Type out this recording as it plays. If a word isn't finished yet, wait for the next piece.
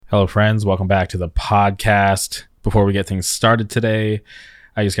Hello, friends. Welcome back to the podcast. Before we get things started today,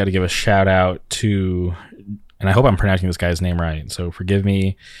 I just got to give a shout out to, and I hope I'm pronouncing this guy's name right, so forgive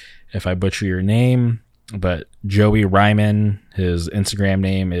me if I butcher your name, but Joey Ryman, his Instagram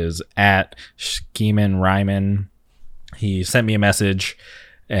name is at Scheeman Ryman. He sent me a message,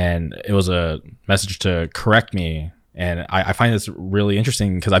 and it was a message to correct me. And I find this really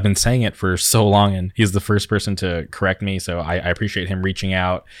interesting because I've been saying it for so long, and he's the first person to correct me. So I appreciate him reaching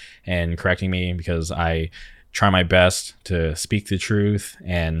out and correcting me, because I try my best to speak the truth.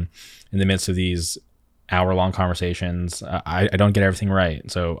 And in the midst of these hour-long conversations, I don't get everything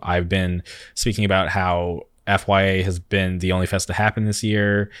right. So I've been speaking about how FYA has been the only fest to happen this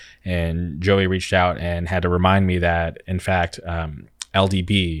year. And Joey reached out and had to remind me that, in fact,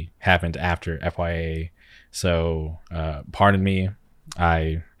 LDB happened after FYA. So pardon me,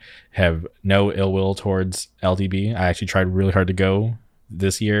 I have no ill will towards LDB. I actually tried really hard to go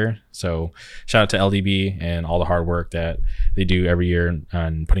this year. So shout out to LDB and all the hard work that they do every year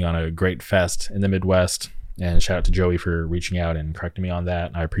on putting on a great fest in the Midwest. And shout out to Joey for reaching out and correcting me on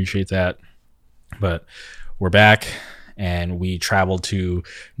that. I appreciate that. But we're back, and we traveled to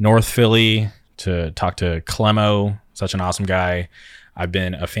North Philly to talk to Clemo, such an awesome guy. I've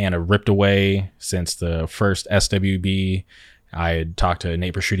been a fan of Ripped Away since the first SWB. I had talked to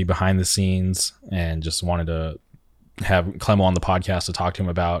Nate Prosciutti behind the scenes and just wanted to have Clemo on the podcast to talk to him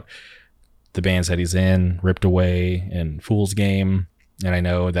about the bands that he's in, Ripped Away and Fool's Game. And I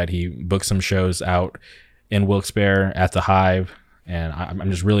know that he booked some shows out in Wilkes-Barre at the Hive. And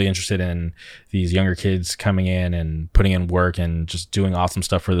I'm just really interested in these younger kids coming in and putting in work and just doing awesome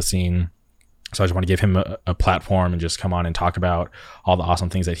stuff for the scene. So I just want to give him a platform and just come on and talk about all the awesome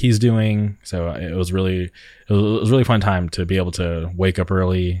things that he's doing. So it was really fun time to be able to wake up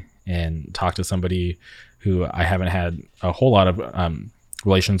early and talk to somebody who I haven't had a whole lot of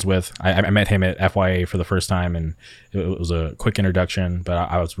relations with. I met him at FYA for the first time, and it was a quick introduction, but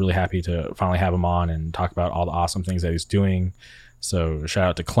I was really happy to finally have him on and talk about all the awesome things that he's doing. So shout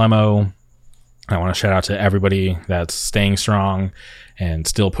out to Clemo. I want to shout out to everybody that's staying strong and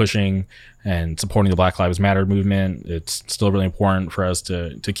still pushing and supporting the Black Lives Matter movement. It's still really important for us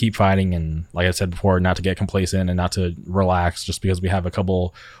to keep fighting, and like I said before, not to get complacent and not to relax just because we have a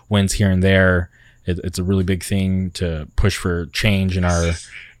couple wins here and there. It's a really big thing to push for change in our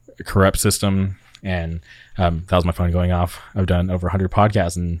corrupt system. And that was my phone going off. I've done over 100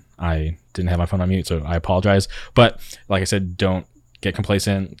 podcasts and I didn't have my phone on mute, so I apologize. But like I said, don't get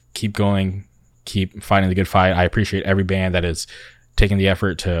complacent. Keep going. Keep fighting the good fight. I appreciate every band that is taking the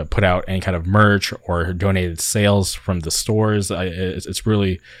effort to put out any kind of merch or donated sales from the stores. It's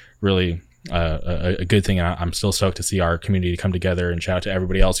really a good thing. And I'm still stoked to see our community come together, and shout out to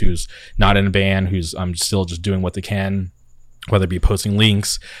everybody else who's not in a band, who's still just doing what they can, whether it be posting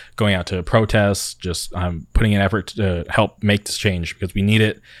links, going out to protests, just putting in effort to help make this change, because we need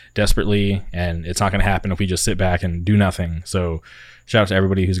it desperately, and it's not going to happen if we just sit back and do nothing. So shout out to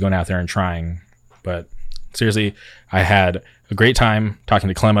everybody who's going out there and trying. But seriously, I had a great time talking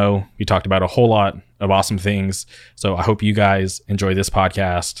to Clemo. We talked about a whole lot of awesome things. So I hope you guys enjoy this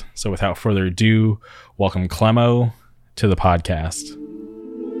podcast. So without further ado, welcome Clemo to the podcast.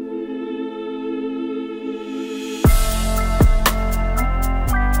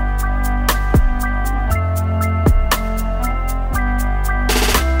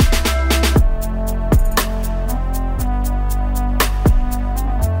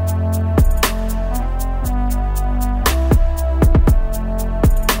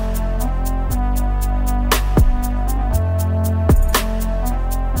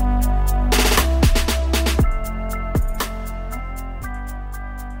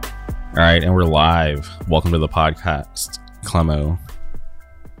 All right, and we're live. Welcome to the podcast, Clemo.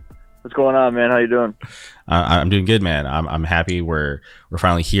 What's going on, man? How you doing? I'm doing good, man. I'm happy we're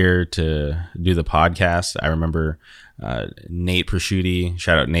finally here to do the podcast. I remember Nate Prosciutti.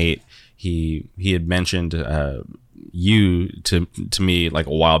 Shout out Nate. He had mentioned you to me like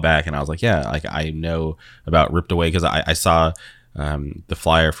a while back, and I was like, yeah, like I know about Ripped Away because I saw the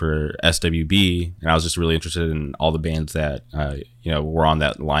flyer for SWB, and I was just really interested in all the bands that were on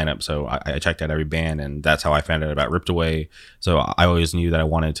that lineup. So I checked out every band, and that's how I found out about Ripped Away. So I always knew that I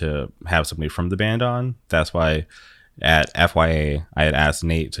wanted to have somebody from the band on. That's why at FYA I had asked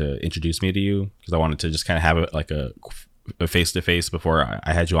Nate to introduce me to you, because I wanted to just kind of have it like a face-to-face before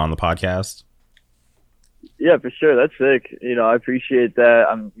I had you on the podcast. Yeah, for sure. That's sick. I appreciate that.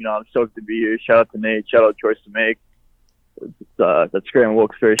 I'm stoked to be here. Shout out to Nate. Shout out Choice to Make. That's great and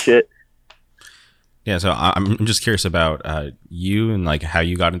Wilkes-Barre shit. Yeah, so I'm just curious about you and like how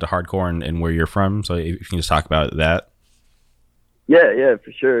you got into hardcore and where you're from. So if you can just talk about that. Yeah,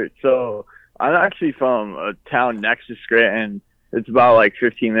 for sure. So I'm actually from a town next to Scranton. It's about like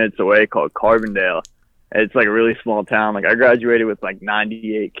 15 minutes away called Carbondale. It's like a really small town. Like I graduated with like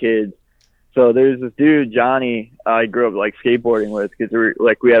 98 kids. So there's this dude, Johnny, I grew up like skateboarding with because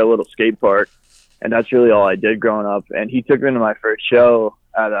we had a little skate park, and that's really all I did growing up. And he took me to my first show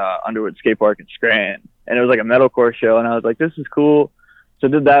at Underwood Skate Park in Scranton, and it was like a metalcore show, and I was like, this is cool. So I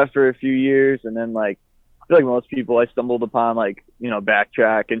did that for a few years, and then like I feel like most people, I stumbled upon like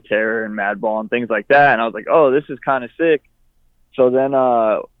Backtrack and Terror and Madball and things like that, and I was like, oh, this is kind of sick. So then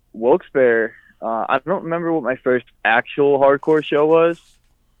Wilkes-Barre, I don't remember what my first actual hardcore show was.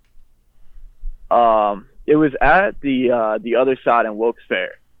 It was at the other side in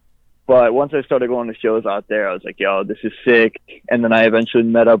Wilkes-Barre. But once I started going to shows out there, I was like, yo, this is sick. And then I eventually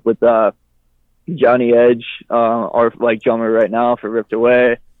met up with Johnny Edge, our like drummer right now for Ripped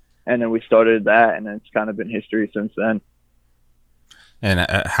Away. And then we started that, and then it's kind of been history since then. And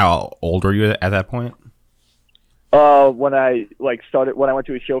how old were you at that point? When I went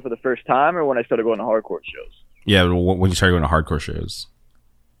to a show for the first time, or when I started going to hardcore shows? Yeah, when you started going to hardcore shows.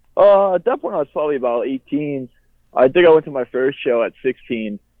 At that point, I was probably about 18. I think I went to my first show at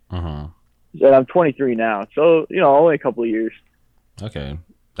 16. Uh-huh. And I'm 23 now, so only a couple of years. Okay,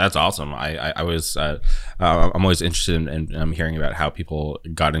 that's awesome. I was I'm always interested in hearing about how people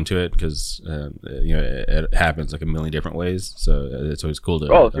got into it because it happens like a million different ways. So it's always cool to.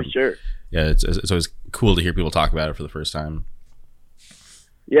 Oh, for sure. Yeah, it's always cool to hear people talk about it for the first time.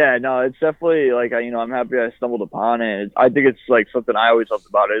 Yeah, no, it's definitely like I'm happy I stumbled upon it. I think it's like something I always loved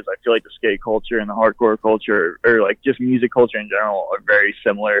about it is I feel like the skate culture and the hardcore culture, or like just music culture in general, are very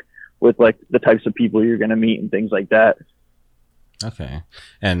similar with like the types of people you're gonna meet and things like that. Okay,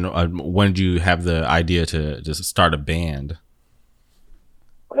 and when did you have the idea to just start a band?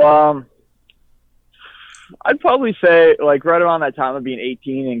 I'd probably say like right around that time of being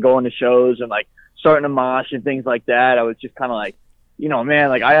 18 and going to shows and like starting to mosh and things like that. I was just kind of like, man,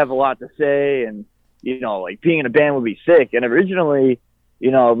 like I have a lot to say, and like being in a band would be sick. And originally,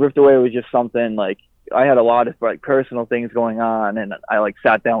 Ripped Away was just something like I had a lot of like personal things going on, and I like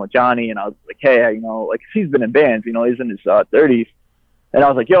sat down with Johnny and I was like, hey, like he's been in bands, he's in his 30s, and I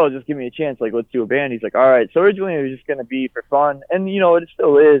was like, yo, just give me a chance, like let's do a band. He's like, all right. So originally it was just gonna be for fun, and it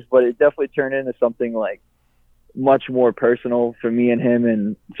still is, but it definitely turned into something like much more personal for me and him,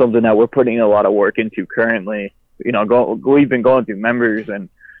 and something that we're putting a lot of work into currently. We've been going through members, and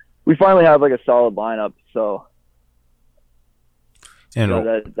we finally have like a solid lineup. So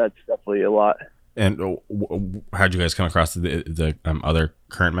that's definitely a lot. And how'd you guys come across the other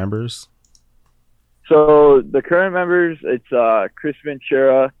current members? So the current members, it's Chris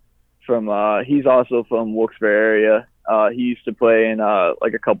Ventura from he's also from Wilkes-Barre area. He used to play in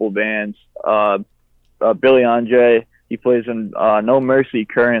like a couple bands. Billy Andre, he plays in No Mercy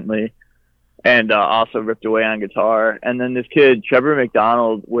currently, and also Ripped Away on guitar. And then this kid, Trevor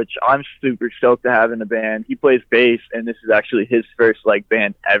McDonald, which I'm super stoked to have in the band. He plays bass, and this is actually his first like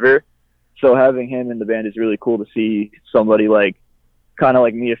band ever. So having him in the band is really cool to see somebody like kind of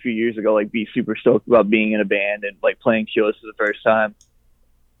like me a few years ago, like be super stoked about being in a band and like playing shows for the first time.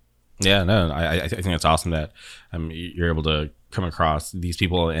 Yeah, no, I think it's awesome that you're able to come across these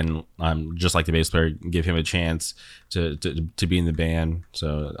people and just like the bass player, give him a chance to be in the band.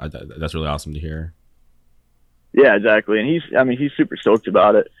 So that's really awesome to hear. Yeah, exactly. And he's super stoked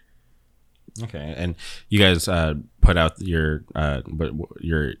about it. Okay, and you guys put out your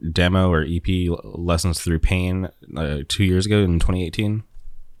demo or EP, Lessons Through Pain, 2 years ago in 2018.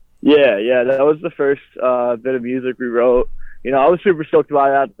 Yeah, that was the first bit of music we wrote. I was super stoked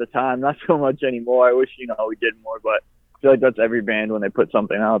about it at the time, not so much anymore. I wish we did more, but I feel like that's every band when they put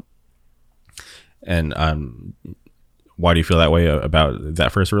something out. And why do you feel that way about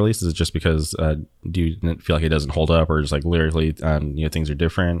that first release? Is it just because do you feel like it doesn't hold up, or just like lyrically things are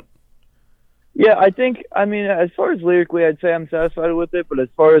different? Yeah, I mean, as far as lyrically, I'd say I'm satisfied with it. But as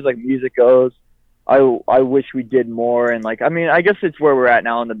far as like music goes, I wish we did more. And like, I mean, I guess it's where we're at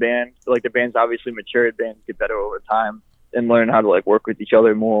now in the band. Like the band's obviously matured. Bands get better over time and learn how to like work with each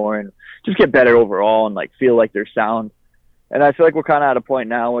other more and just get better overall and like feel like their sound. And I feel like we're kind of at a point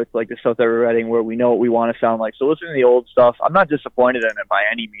now with like the stuff that we're writing where we know what we want to sound like. So listening to the old stuff, I'm not disappointed in it by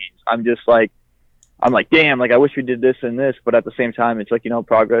any means. I'm like, damn, like I wish we did this and this, but at the same time, it's like,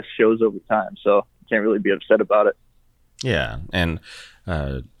 progress shows over time. So I can't really be upset about it. Yeah. And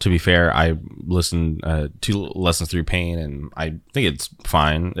to be fair, I listened to Lessons Through Pain, and I think it's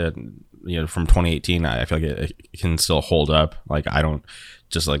fine. From 2018, I feel like it can still hold up. Like I don't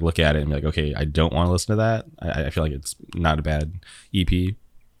just like look at it and be like, okay, I don't want to listen to that. I feel like it's not a bad EP.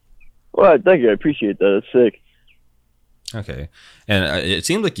 Well, thank you. I appreciate that. It's sick. Okay, and it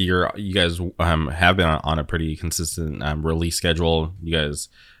seems like you guys have been on a pretty consistent release schedule. You guys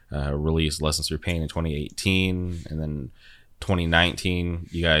released Lessons Through Pain in 2018, and then 2019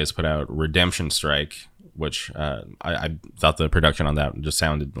 you guys put out Redemption Strike, which I thought the production on that just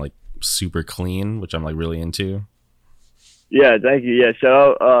sounded like super clean, which I'm like really into. Yeah, thank you. Yeah,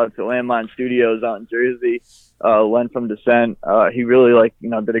 shout out to Landmine Studios out in Jersey. Len from Descent. He really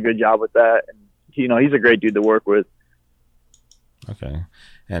did a good job with that, and he's a great dude to work with. Okay,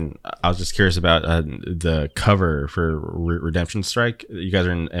 and I was just curious about the cover for Redemption Strike. You guys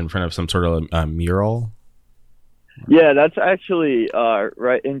are in front of some sort of mural. Yeah, that's actually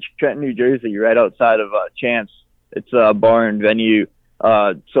right in Trenton, New Jersey, right outside of Chance. It's a bar and venue.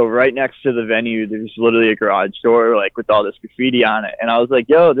 So right next to the venue, there's literally a garage door with all this graffiti on it. And I was like,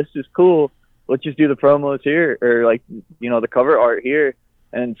 yo, this is cool. Let's just do the promos here, or the cover art here.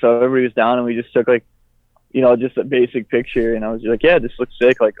 And so everybody was down, and we just took just a basic picture. And I was like, yeah, this looks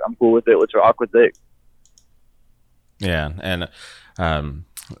sick. I'm cool with it. Let's rock with it. Yeah, and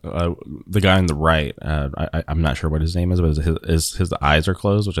the guy on the right, I'm not sure what his name is, but his eyes are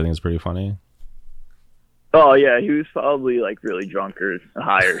closed, which I think is pretty funny. Oh yeah, he was probably really drunk or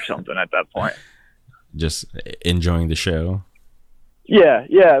high or something at that point. Just enjoying the show. Yeah,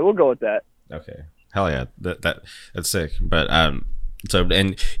 we'll go with that. Okay, hell yeah, that's sick. But so,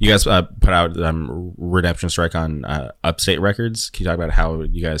 and you guys put out Redemption Strike on Upstate Records. Can you talk about how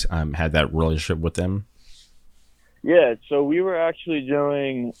you guys had that relationship with them? Yeah, so we were actually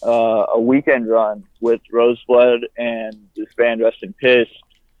doing a weekend run with Roseblood and this band Rest in Piss.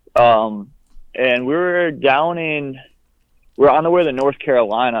 And we were we're on the way to North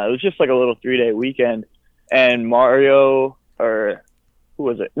Carolina. It was just a little 3-day weekend. And Mario, or who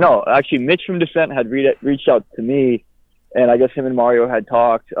was it? No, actually Mitch from Descent had reached out to me, and I guess him and Mario had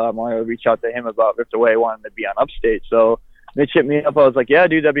talked. Mario reached out to him about Ripped Away wanting to be on Upstate. So Mitch hit me up. I was like, yeah,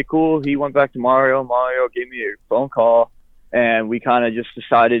 dude, that'd be cool. He went back to Mario. Mario gave me a phone call, and we kind of just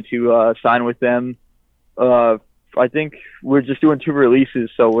decided to sign with them. I think we're just doing 2 releases,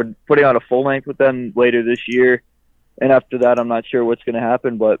 so we're putting out a full length with them later this year. And after that, I'm not sure what's going to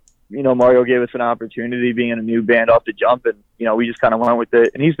happen, but Mario gave us an opportunity being a new band off the jump, and we just kind of went with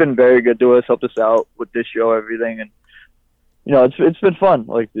it. And he's been very good to us, helped us out with this show, everything, and it's been fun.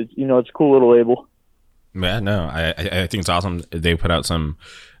 It's a cool little label. Yeah, no, I think it's awesome. They put out some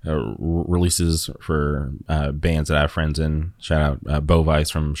releases for bands that I have friends in. Shout out Bovice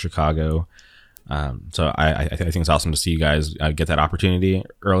from Chicago. So I think it's awesome to see you guys get that opportunity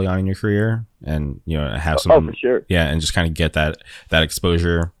early on in your career, and have some. Oh, for sure. Yeah, and just kind of get that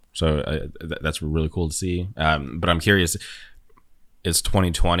exposure. So that's really cool to see. But I'm curious, it's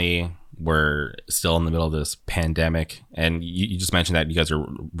 2020. We're still in the middle of this pandemic, and you just mentioned that you guys are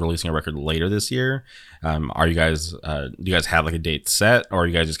releasing a record later this year. Are you guys? Do you guys have a date set, or are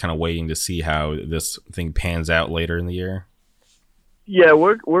you guys just kind of waiting to see how this thing pans out later in the year? Yeah,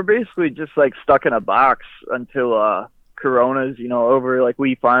 we're basically just stuck in a box until Corona's over.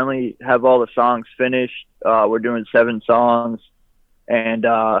 We finally have all the songs finished. We're doing 7 songs, and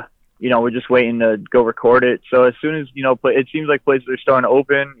we're just waiting to go record it. So as soon as it seems like places are starting to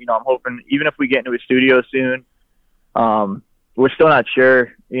open. I'm hoping even if we get into a studio soon, we're still not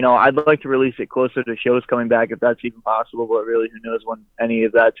sure. I'd like to release it closer to shows coming back if that's even possible. But really, who knows when any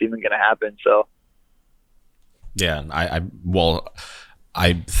of that's even going to happen? So. Yeah, I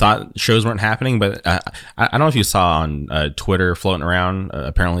thought shows weren't happening, but I don't know if you saw on Twitter floating around.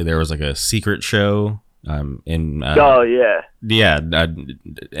 Apparently, there was a secret show in. Oh yeah. Yeah,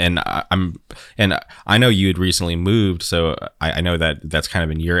 and I know you had recently moved, so I know that's kind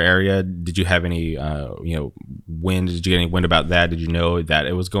of in your area. Did you have any wind? Did you get any wind about that? Did you know that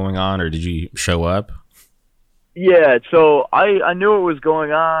it was going on, or did you show up? Yeah, so I knew it was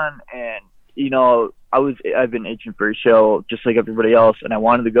going on, and I've been itching for a show just like everybody else, and I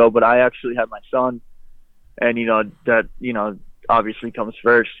wanted to go, but I actually had my son, and that obviously comes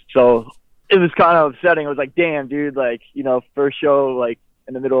first. So it was kind of upsetting. It was like, damn, dude, first show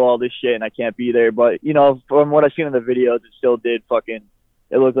in the middle of all this shit, and I can't be there. But from what I've seen in the videos, it still did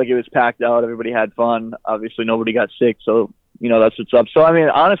it looked like it was packed out. Everybody had fun. Obviously, nobody got sick, so that's what's up. So I mean,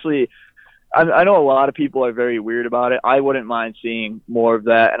 honestly, I know a lot of people are very weird about it. I wouldn't mind seeing more of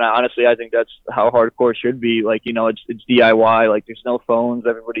that. And I think that's how hardcore should be. It's DIY. There's no phones.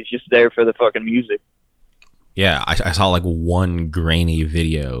 Everybody's just there for the fucking music. Yeah, I saw one grainy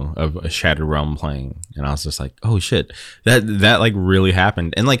video of a Shattered Realm playing, and I was just like, oh shit, that really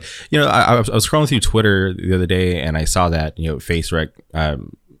happened. And I was scrolling through Twitter the other day, and I saw that FaceRec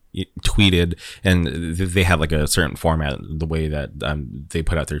tweeted, and they had a certain format, the way that they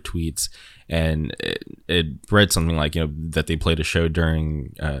put out their tweets. and it read something like, that they played a show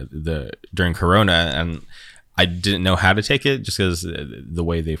during during Corona, and I didn't know how to take it just because the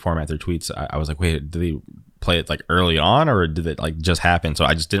way they format their tweets. I was like, wait, did they play it like early on, or did it like just happen? So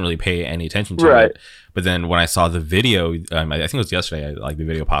I just didn't really pay any attention to it. But then when I saw the video, I think it was yesterday, like the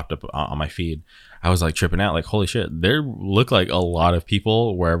video popped up on my feed. I was like tripping out, like, holy shit, there looked like a lot of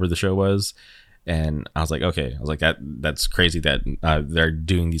people wherever the show was. And I was like, okay, that's crazy that they're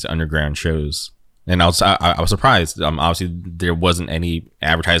doing these underground shows. And I was surprised. Obviously, there wasn't any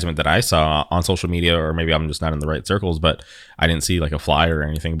advertisement that I saw on social media, or maybe I'm just not in the right circles, but I didn't see like a flyer or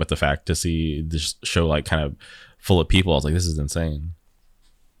anything. But the fact to see this show like kind of full of people, I was like, this is insane.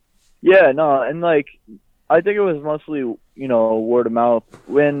 Yeah, no, and like I think it was mostly word of mouth.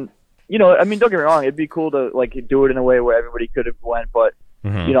 When I mean, don't get me wrong, it'd be cool to like do it in a way where everybody could have went, but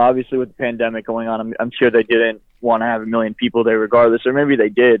obviously with the pandemic going on, I'm sure they didn't want to have 1 million people there regardless, or maybe they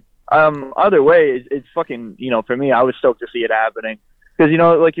did. Either way, it's fucking, for me, I was stoked to see it happening. Because,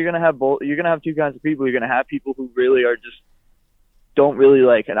 like, you're going to have you're going to have two kinds of people. You're going to have people who really are just, don't really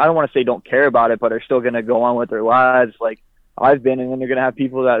like, and I don't want to say don't care about it, but are still going to go on with their lives like I've been. And then they're going to have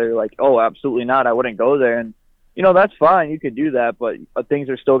people that are like, oh, absolutely not, I wouldn't go there. And, that's fine. You could do that, but things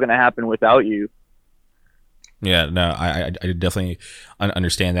are still going to happen without you. Yeah, no, I definitely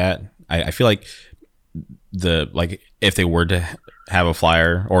understand that. I feel like if they were to have a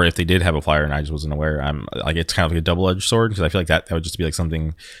flyer, or if they did have a flyer and I just wasn't aware, I'm like, it's kind of like a double-edged sword, because I feel like that would just be like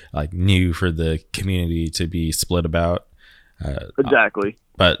something like new for the community to be split about. Exactly.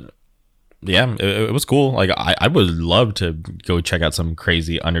 But yeah, it was cool. Like I would love to go check out some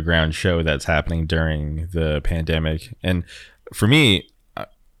crazy underground show that's happening during the pandemic. And for me,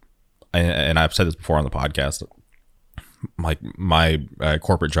 and I've said this before on the podcast, like my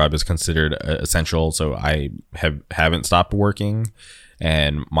corporate job is considered essential, so I haven't stopped working,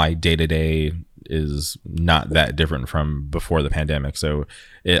 and my day-to-day is not that different from before the pandemic. So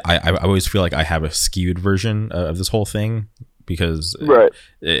I always feel like I have a skewed version of this whole thing, because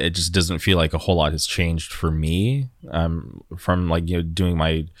it just doesn't feel like a whole lot has changed for me from like doing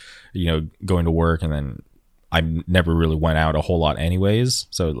my going to work, and then I never really went out a whole lot anyways.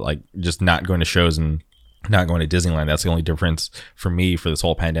 So like just not going to shows and not going to Disneyland, that's the only difference for me for this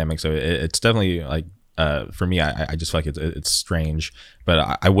whole pandemic. So it's definitely like for me, I just feel like it's strange,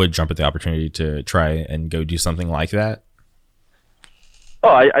 but I would jump at the opportunity to try and go do something like that. Oh,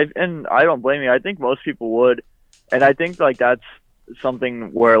 I don't blame you. I think most people would, and I think like that's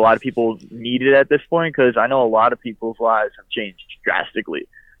something where a lot of people need it at this point, because I know a lot of people's lives have changed drastically.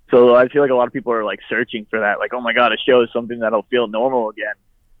 So I feel like a lot of people are like searching for that, like, oh my god, a show is something that'll feel normal again.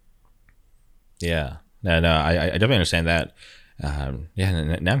 Yeah. No, I definitely understand that.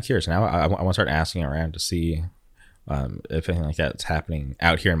 Yeah, now I'm curious. Now I want to start asking around to see if anything like that's happening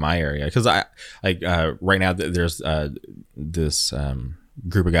out here in my area. Because right now there's this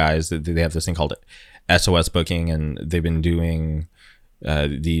group of guys that they have this thing called SOS Booking, and they've been doing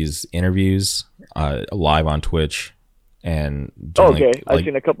these interviews live on Twitch. And I've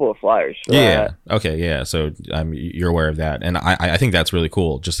seen a couple of flyers. Yeah. Okay. Yeah. So you're aware of that, and I think that's really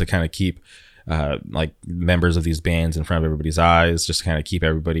cool, just to kind of keep like members of these bands in front of everybody's eyes, just to kind of keep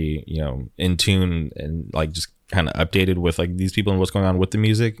everybody in tune and like just kind of updated with like these people and what's going on with the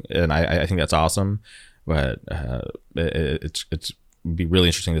music. And I think that's awesome. But it's would be really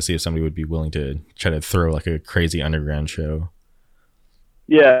interesting to see if somebody would be willing to try to throw like a crazy underground show.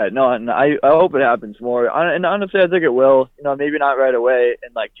 Yeah, no, and I hope it happens more. And honestly, I think it will. Maybe not right away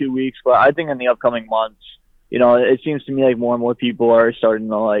in like 2 weeks, but I think in the upcoming months, it seems to me like more and more people are starting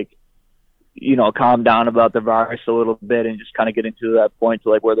to like, calm down about the virus a little bit, and just kind of getting to that point to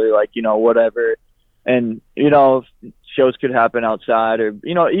like where they're like, whatever. And, shows could happen outside, or,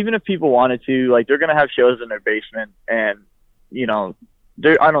 even if people wanted to, like, they're going to have shows in their basement, and,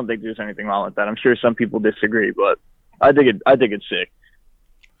 I don't think there's anything wrong with that. I'm sure some people disagree, but I think it's sick.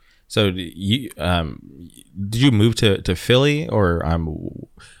 So you did you move to Philly, or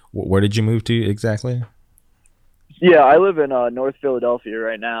where did you move to exactly? Yeah, I live in North Philadelphia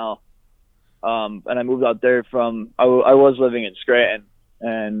right now, and I moved out there from I was living in Scranton,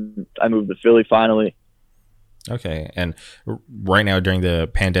 and I moved to Philly finally. Okay, and right now during the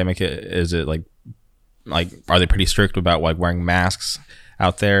pandemic, is it like are they pretty strict about like wearing masks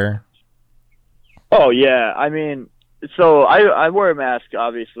out there? Oh yeah, I mean. So I wear a mask,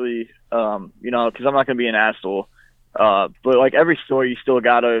 obviously, because I'm not going to be an asshole. But like every store, you still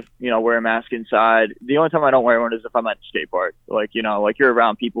got to, wear a mask inside. The only time I don't wear one is if I'm at the skate park. Like, like you're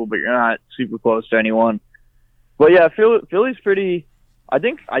around people, but you're not super close to anyone. But yeah, Philly's pretty, I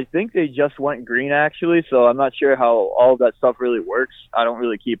think they just went green actually, so I'm not sure how all of that stuff really works. I don't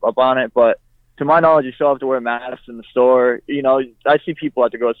really keep up on it, but to my knowledge, you still have to wear masks in the store. You know, I see people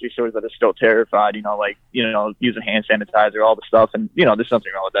at the grocery stores that are still terrified. You know, like using hand sanitizer, all the stuff, and there's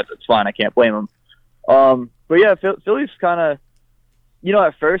nothing wrong with that. That's fine. I can't blame them. But yeah, Philly's kind of,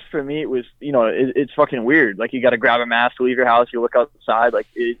 at first for me it was, it's fucking weird. Like you got to grab a mask to leave your house. You look outside, like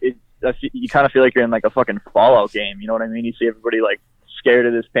you kind of feel like you're in like a fucking Fallout game. You know what I mean? You see everybody like scared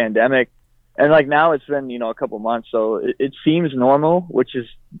of this pandemic, and like now it's been a couple months, so it seems normal, which is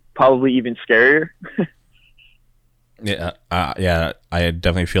probably even scarier. Yeah, I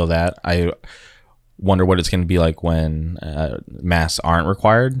definitely feel that. I wonder what it's going to be like when masks aren't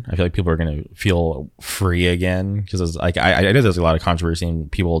required. I feel like people are going to feel free again, because like I know there's a lot of controversy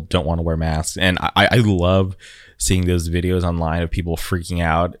and people don't want to wear masks, and I love seeing those videos online of people freaking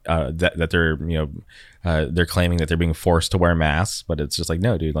out that they're they're claiming that they're being forced to wear masks, but it's just like,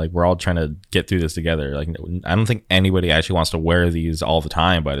 no, dude, like we're all trying to get through this together. Like I don't think anybody actually wants to wear these all the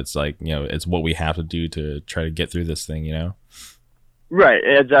time, but it's like, it's what we have to do to try to get through this thing, Right,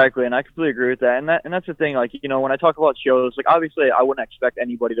 exactly, and I completely agree with that. And that's the thing, like, when I talk about shows, like obviously I wouldn't expect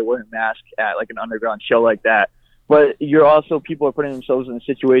anybody to wear a mask at like an underground show like that, but people are putting themselves in a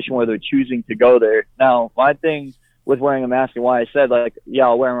situation where they're choosing to go there. Now, my thing with wearing a mask and why I said like, yeah,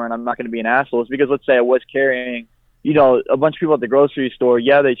 I'll wear one and I'm not going to be an asshole is because let's say I was carrying, a bunch of people at the grocery store,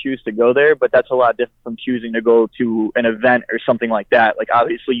 yeah, they choose to go there, but that's a lot different from choosing to go to an event or something like that. Like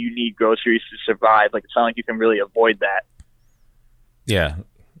obviously you need groceries to survive. Like it's not like you can really avoid that. Yeah.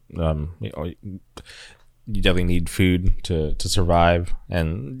 You definitely need food to survive,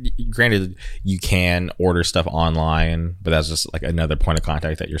 and granted you can order stuff online, but that's just like another point of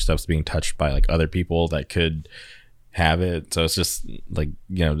contact that your stuff's being touched by like other people that could have it. So it's just like,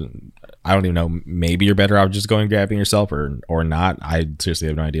 I don't even know, maybe you're better off just going and grabbing yourself or not. I seriously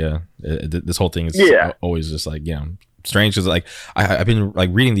have no idea. This whole thing is always just like, strange, because like I've been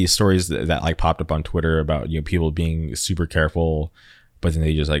like reading these stories that like popped up on Twitter about people being super careful, but then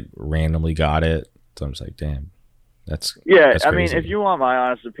they just like randomly got it. So I'm just like, damn, that's I mean, if you want my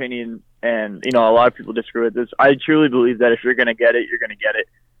honest opinion, and a lot of people disagree with this, I truly believe that if you're gonna get it, you're gonna get it.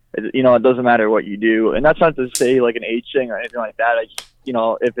 It doesn't matter what you do, and that's not to say like an age thing or anything like that. I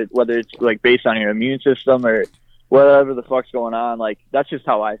just whether it's like based on your immune system or whatever the fuck's going on, like that's just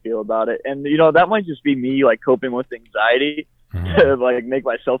how I feel about it. And that might just be me like coping with anxiety to like make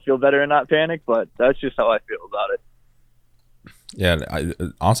myself feel better and not panic, but that's just how I feel about it. Yeah,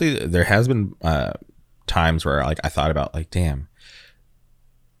 honestly, there has been times where like I thought about like, damn,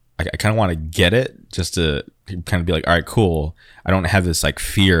 I kind of want to get it just to kind of be like, all right, cool. I don't have this like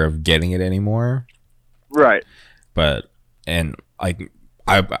fear of getting it anymore. Right. And like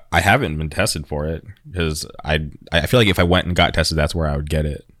I haven't been tested for it because I feel like if I went and got tested, that's where I would get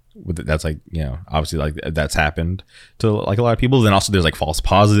it. That's like, obviously like that's happened to like a lot of people. Then also there's like false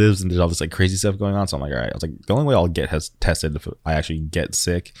positives and there's all this like crazy stuff going on. So I'm like, all right, I was like, the only way I'll get tested if I actually get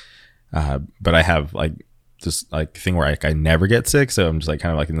sick. But I have like this like thing where I never get sick. So I'm just like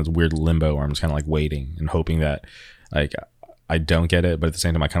kind of like in this weird limbo where I'm just kind of like waiting and hoping that like I don't get it. But at the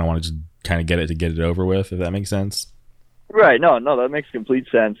same time, I kind of want to just kind of get it over with, if that makes sense. Right. No, that makes complete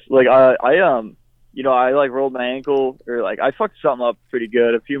sense. Like I like rolled my ankle, or like I fucked something up pretty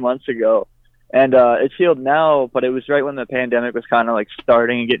good a few months ago, and it's healed now, but it was right when the pandemic was kind of like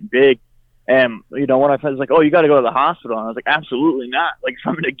starting and getting big. And one of my friends was like, "Oh, you got to go to the hospital." And I was like, "Absolutely not. Like, if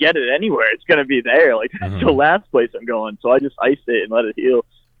I'm going to get it anywhere, it's going to be there. Like, that's the last place I'm going." So I just iced it and let it heal.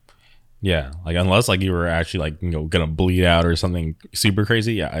 Yeah, like unless like you were actually like gonna bleed out or something super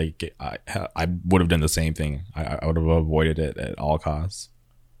crazy, yeah, I would have done the same thing. I would have avoided it at all costs.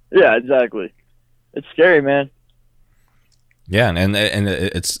 Yeah, exactly. It's scary, man. Yeah, and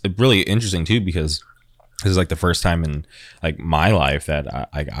it's really interesting too, because this is like the first time in like my life that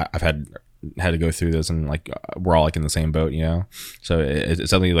I've had to go through this, and like we're all like in the same boat, So it's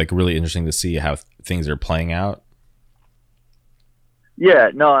something like really interesting to see how things are playing out.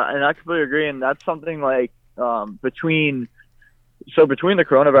 Yeah, no, and I completely agree, and that's something like between the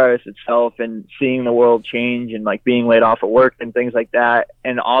coronavirus itself and seeing the world change and like being laid off of work and things like that,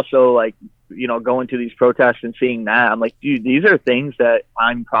 and also like going to these protests and seeing that, I'm like, dude, these are things that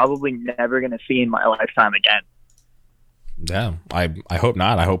I'm probably never going to see in my lifetime again. Yeah, I hope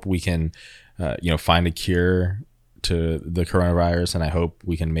not. I hope we can find a cure to the coronavirus, and I hope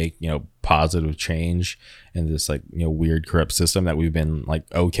we can make positive change in this like weird corrupt system that we've been like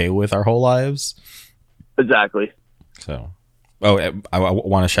okay with our whole lives. Exactly. So I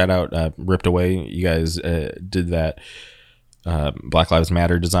want to shout out Ripped Away. You guys did that Black Lives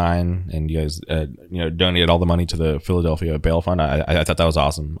Matter design, and you guys donated all the money to the Philadelphia Bail Fund. I thought that was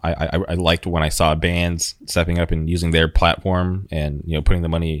awesome. I liked when I saw bands stepping up and using their platform and putting the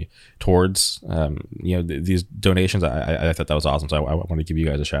money towards these donations. I thought that was awesome. So I want to give you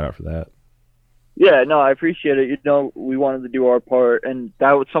guys a shout out for that. Yeah, no, I appreciate it. We wanted to do our part, and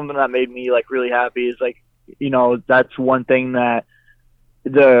that was something that made me like really happy. Is like, that's one thing that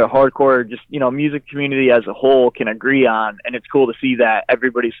the hardcore, just music community as a whole can agree on, and it's cool to see that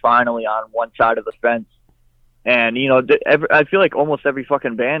everybody's finally on one side of the fence. And I feel like almost every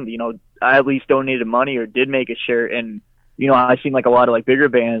fucking band, I at least donated money or did make a shirt, and I've seen like a lot of like bigger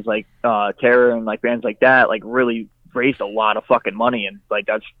bands like Terror and like bands like that like really raised a lot of fucking money, and like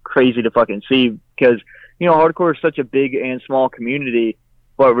that's crazy to fucking see because hardcore is such a big and small community,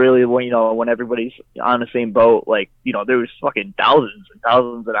 but really when everybody's on the same boat, like there was fucking thousands and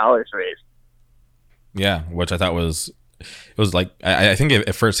thousands of dollars raised. Yeah, which I thought was like I think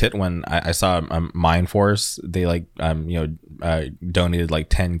it first hit when I saw Mind Force. They like donated like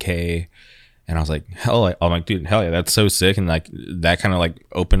 10K. And I was like, dude, hell yeah, that's so sick. And like that kind of like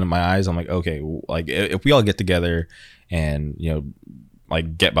opened my eyes. I'm like, okay, like if we all get together and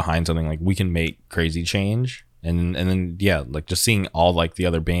like get behind something, like we can make crazy change. And then yeah, like just seeing all like the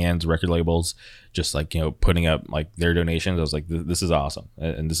other bands, record labels, just like putting up like their donations. I was like, this is awesome.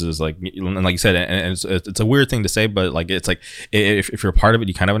 And this is like, and like you said, and it's a weird thing to say, but like it's like if you're a part of it,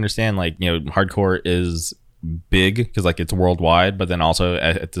 you kind of understand like hardcore is big because like it's worldwide, but then also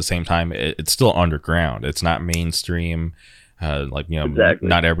at the same time it's still underground. It's not mainstream. Exactly.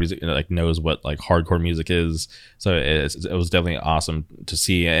 Not everybody like knows what like hardcore music is. So it was definitely awesome to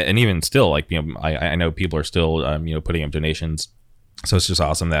see, and even still like I know people are still putting up donations. So it's just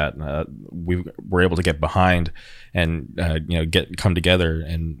awesome that we were able to get behind and come together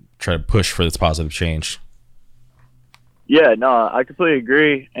and try to push for this positive change. Yeah, no, I completely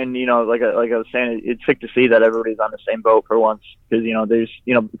agree. And, like I was saying, it's sick to see that everybody's on the same boat for once. Because, there's,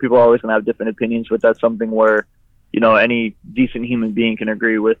 people are always going to have different opinions, but that's something where, any decent human being can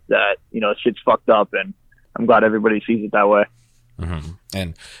agree with that, shit's fucked up. And I'm glad everybody sees it that way. Mm-hmm.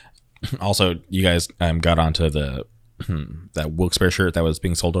 And also, you guys got onto that Wilkes-Barre shirt that was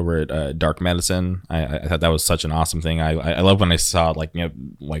being sold over at Dark Medicine. I thought that was such an awesome thing. I love when I saw like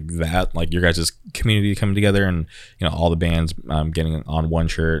like that, like your guys' community coming together and all the bands getting on one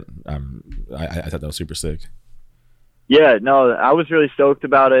shirt. I thought that was super sick. Yeah, no, I was really stoked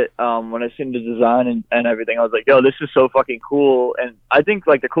about it when I seen the design and everything. I was like, yo, this is so fucking cool. And I think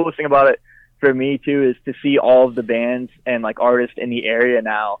like the coolest thing about it for me too is to see all of the bands and like artists in the area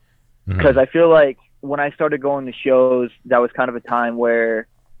now, because I feel like when I started going to shows, that was kind of a time where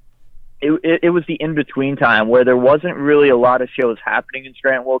it was the in-between time where there wasn't really a lot of shows happening in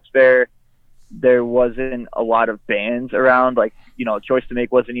Scranton Wilkes-Barre. There wasn't a lot of bands around. Like, Choice to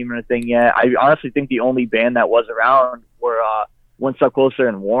Make wasn't even a thing yet. I honestly think the only band that was around were One Step Closer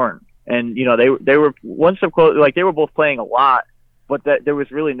and Warren. And, they were One Step Closer, like they were both playing a lot, but there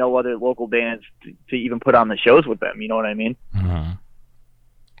was really no other local bands to even put on the shows with them. You know what I mean? Mm-hmm.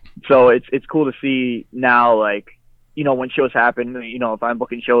 So it's cool to see now, like, when shows happen, if I'm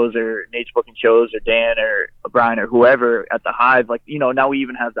booking shows or Nate's booking shows or Dan or Brian or whoever at the Hive, like, now we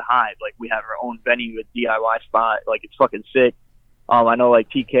even have the Hive. Like, we have our own venue with DIY spot. Like, it's fucking sick. I know, like,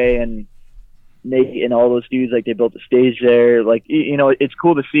 TK and Nate and all those dudes, like, they built a stage there. Like, it's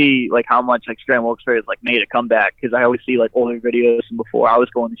cool to see, like, how much, like, Scranton Wilkes-Barre has, like, made a comeback. Because I always see, like, older videos from before I was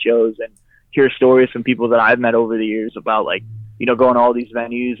going to shows and hear stories from people that I've met over the years about, like, going to all these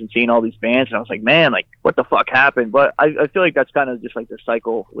venues and seeing all these bands. And I was like, man, like, what the fuck happened? But I feel like that's kind of just like the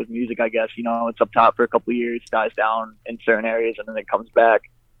cycle with music, I guess. It's up top for a couple of years, dies down in certain areas, and then it comes back.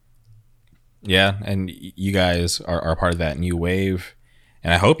 Yeah, and you guys are part of that new wave.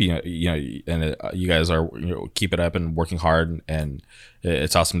 And I hope you guys are keep it up and working hard. And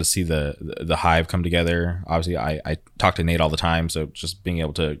it's awesome to see the Hive come together. Obviously, I talk to Nate all the time, so just being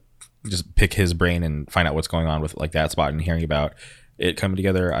able to just pick his brain and find out what's going on with like that spot and hearing about it coming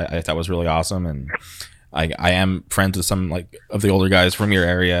together, I thought was really awesome. And I am friends with some like of the older guys from your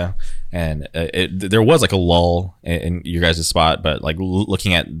area, and there was like a lull in your guys' spot, but like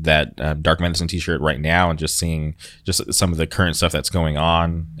looking at that Dark Medicine t-shirt right now and just seeing just some of the current stuff that's going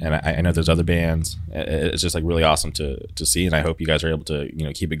on, and I know there's other bands, it's just like really awesome to see. And I hope you guys are able to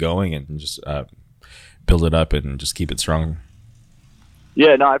keep it going and just build it up and just keep it strong.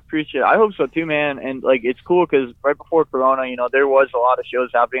 Yeah, no, I appreciate it. I hope so too, man. And like, it's cool because right before Corona, there was a lot of shows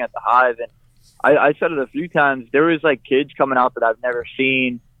happening at the Hive, and I said it a few times. There was like kids coming out that I've never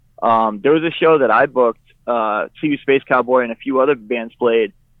seen. There was a show that I booked, CU Space Cowboy and a few other bands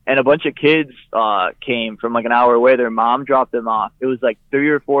played, and a bunch of kids came from like an hour away. Their mom dropped them off. It was like 3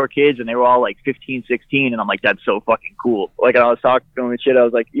 or 4 kids, and they were all like 15, 16, and I'm like, that's so fucking cool. Like, I was talking to them and shit. I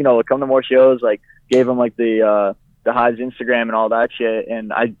was like, you know, come to more shows. Like, gave them like the Hive's Instagram and all that shit,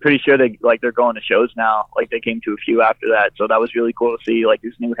 and I'm pretty sure they're going to shows now. Like, they came to a few after that, so that was really cool to see, like,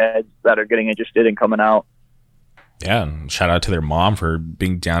 these new heads that are getting interested in coming out. Yeah, and shout out to their mom for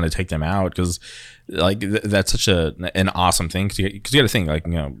being down to take them out, because like that's such an awesome thing. Because you got to think, like,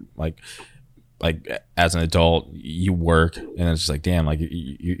 you know, like as an adult you work, and it's just like, damn, like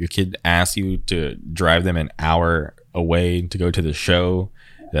your kid asks you to drive them an hour away to go to the show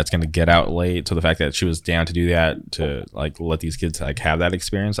that's going to get out late. So the fact that she was down to do that, to like let these kids like have that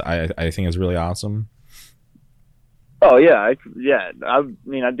experience, I think is really awesome. Oh yeah, I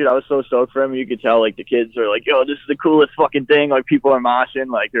mean, I was so stoked for him. You could tell, like, the kids are like, "Yo, this is the coolest fucking thing!" Like, people are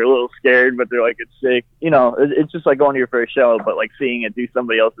moshing, like, they're a little scared, but they're like, "It's sick." You know, it's just like going to your first show, but like seeing it through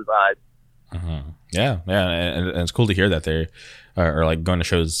somebody else's eyes. Mm-hmm. Yeah, and it's cool to hear that they are like going to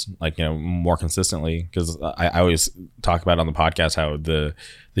shows, like, you know, more consistently, because I always talk about on the podcast how the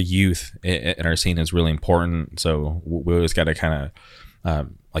youth in our scene is really important. So we always got to kind of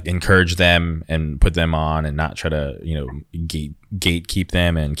like encourage them and put them on, and not try to, you know, gatekeep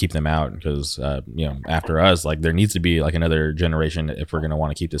them and keep them out, because you know, after us, like, there needs to be like another generation if we're going to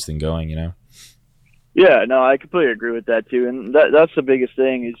want to keep this thing going, you know. Yeah, no, I completely agree with that too, and that's the biggest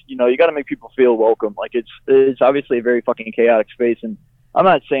thing is, you know, you got to make people feel welcome. Like, it's obviously a very fucking chaotic space, and I'm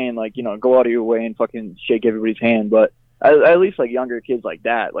not saying, like, you know, go out of your way and fucking shake everybody's hand, but at least like younger kids like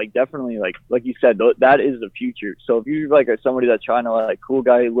that, like, definitely like you said, that is the future. So if you like are somebody that's trying to like cool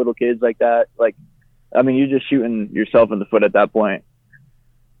guy little kids like that, like, I mean, you're just shooting yourself in the foot at that point.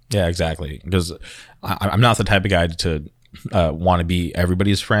 Yeah, exactly. Because I'm not the type of guy to want to be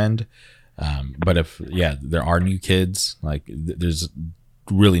everybody's friend. But if, yeah, there are new kids, like, there's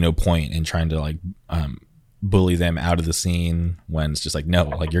really no point in trying to like bully them out of the scene, when it's just like, no,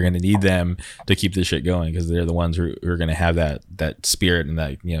 like, you're going to need them to keep this shit going, because they're the ones who are going to have that spirit and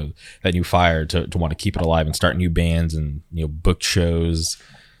that, you know, that new fire to want to keep it alive and start new bands and, you know, book shows.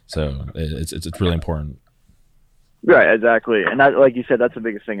 So it's really important. Right, exactly. And that, like you said, that's the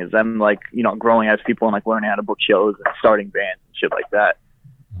biggest thing, is them, like, you know, growing as people and like learning how to book shows and starting bands and shit like that.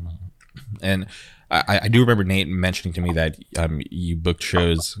 And I do remember Nate mentioning to me that you booked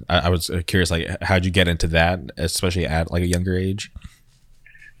shows. I was curious, like, how'd you get into that, especially at like a younger age?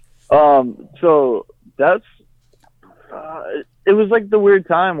 So that's it was like the weird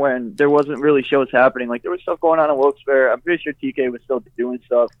time when there wasn't really shows happening. Like, there was stuff going on in Wilkes-Barre. I'm pretty sure TK was still doing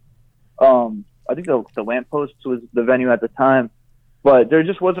stuff. I think the Lamppost was the venue at the time, but there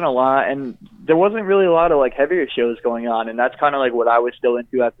just wasn't a lot, and there wasn't really a lot of like heavier shows going on, and that's kind of like what I was still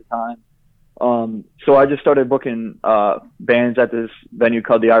into at the time. So I just started booking bands at this venue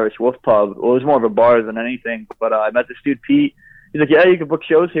called the Irish Wolf Pub. Well, it was more of a bar than anything, but I met this dude Pete. He's like, yeah, you can book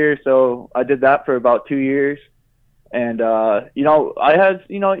shows here. So I did that for about 2 years. And, you know, I had,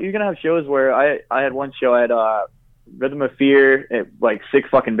 you know, you're going to have shows where I had one show, I had Rhythm of Fear, like 6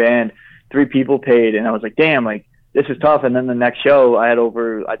 fucking band, 3 people paid. And I was like, damn, like, this is tough. And then the next show, I had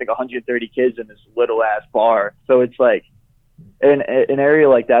over, I think, 130 kids in this little ass bar. So it's like, in an area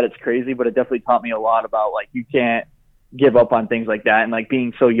like that, it's crazy, but it definitely taught me a lot about, like, you can't give up on things like that. And like,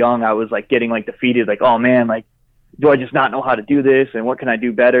 being so young, I was like getting like defeated, like, oh man, like, do I just not know how to do this, and what can I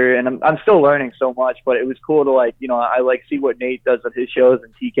do better? And I'm still learning so much, but it was cool to, like, you know, I like see what Nate does at his shows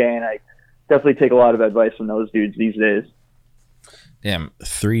and TK, and I definitely take a lot of advice from those dudes these days. Damn,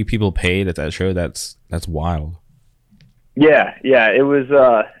 3 people paid at that show. That's wild. Yeah, it was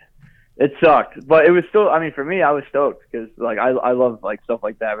it sucked, but it was still, I mean, for me, I was stoked, because like I love like stuff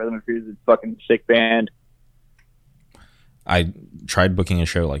like that. Rhythm of Fear is a fucking sick band. I tried booking a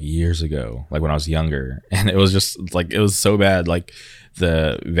show like years ago, like when I was younger, and it was just like, it was so bad. Like,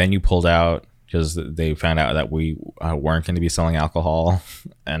 the venue pulled out because they found out that we weren't going to be selling alcohol,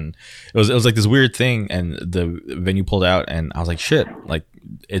 and it was like this weird thing, and the venue pulled out, and I was like, shit, like,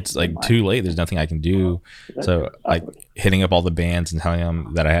 it's like too late, there's nothing I can do. So like, hitting up all the bands and telling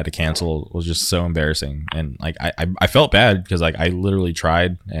them that I had to cancel was just so embarrassing. And like, I felt bad, because like, I literally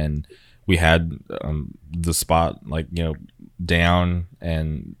tried, and we had the spot, like, you know, down,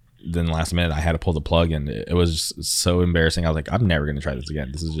 and then last minute I had to pull the plug, and it was just so embarrassing. I was like, I'm never going to try this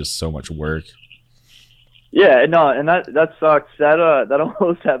again. This is just so much work. Yeah, no, and that sucks. That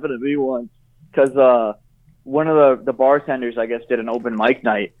almost happened to me once, because one of the bartenders, I guess, did an open mic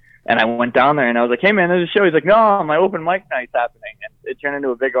night, and I went down there and I was like, hey man, there's a show. He's like, no, my open mic night's happening, and it turned into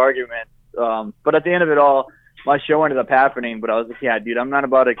a big argument. But at the end of it all, my show ended up happening. But I was like, yeah, dude, I'm not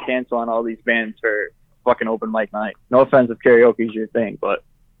about to cancel on all these bands for fucking open mic night. No offense if karaoke is your thing, but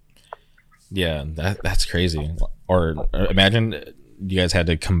Yeah, that's crazy. Or imagine you guys had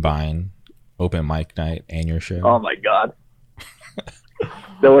to combine open mic night and your show. Oh my god,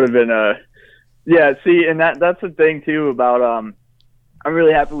 that would have been yeah. See, and that's the thing too about I'm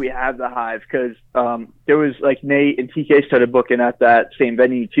really happy we have the Hive because there was like Nate and TK started booking at that same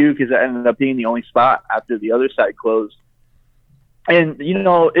venue too because it ended up being the only spot after the other side closed. And, you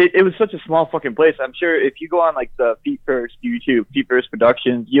know, it was such a small fucking place. I'm sure if you go on, like, the Feet First YouTube, Feet First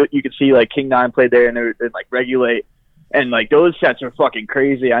Productions, you can see, like, King 9 played there and like, Regulate. And, like, those sets are fucking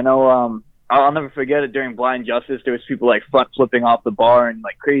crazy. I know I'll never forget it during Blind Justice. There was people, like, front flipping off the bar and,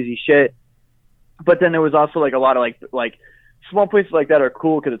 like, crazy shit. But then there was also, like, a lot of, like small places like that are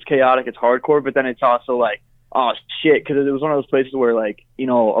cool because it's chaotic, it's hardcore. But then it's also, like, oh shit, because it was one of those places where, like, you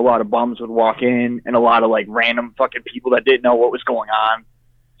know, a lot of bums would walk in and a lot of, like, random fucking people that didn't know what was going on.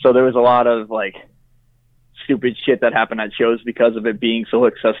 So there was a lot of, like, stupid shit that happened at shows because of it being so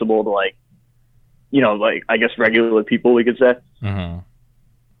accessible to, like, you know, like, I guess regular people, we could say.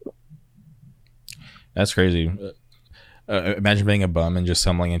 Mm-hmm. That's crazy. Imagine being a bum and just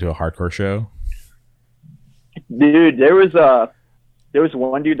stumbling into a hardcore show. Dude, there was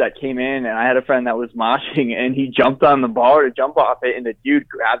one dude that came in, and I had a friend that was moshing, and he jumped on the bar to jump off it, and the dude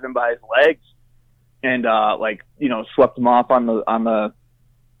grabbed him by his legs and, like, you know, swept him off on the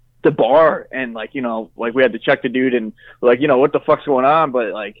bar. And, like, you know, like, we had to check the dude and, like, you know, what the fuck's going on?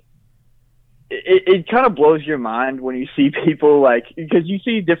 But, like, it kind of blows your mind when you see people, like, because you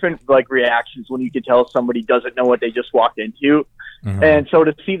see different, like, reactions when you can tell somebody doesn't know what they just walked into. Mm-hmm. And so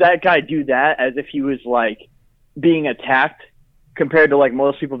to see that guy do that as if he was, like, being attacked, compared to, like,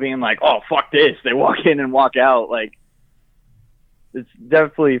 most people being like, oh, fuck this, they walk in and walk out, like, it's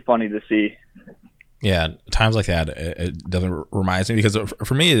definitely funny to see. Yeah, times like that, it doesn't remind me, because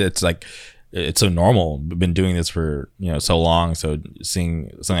for me, it's like, it's so normal. I've been doing this for, you know, so long, so seeing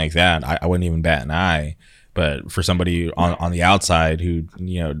something like that, I wouldn't even bat an eye. But for somebody on the outside who,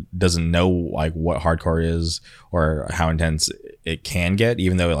 you know, doesn't know, like, what hardcore is or how intense it can get,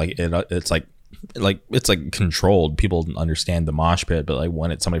 even though, like, it's like controlled, people understand the mosh pit, but, like,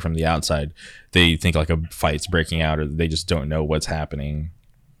 when it's somebody from the outside, they think, like, a fight's breaking out, or they just don't know what's happening.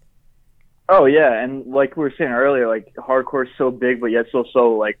 Oh yeah, and like we were saying earlier, like, hardcore is so big but yet still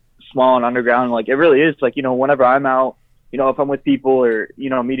so, like, small and underground. Like, it really is. Like, you know, whenever I'm out, you know, if I'm with people or, you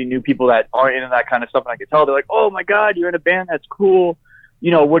know, meeting new people that aren't into that kind of stuff, and I can tell, they're like, oh my god, you're in a band, that's cool,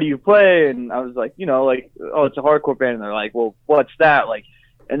 you know, what do you play? And I was like, you know, like, oh, it's a hardcore band. And they're like, well, what's that? Like,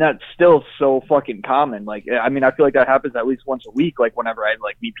 and that's still so fucking common. Like, I mean, I feel like that happens at least once a week. Like, whenever I,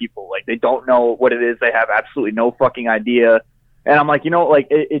 like, meet people, like, they don't know what it is. They have absolutely no fucking idea. And I'm like, you know, like,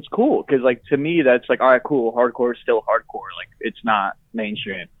 it's cool. Cause, like, to me, that's like, all right, cool. Hardcore is still hardcore. Like, it's not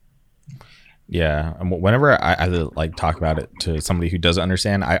mainstream. Yeah. And whenever I like talk about it to somebody who doesn't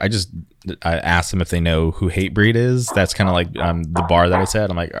understand, I ask them if they know who Hatebreed is. That's kind of like the bar that I said.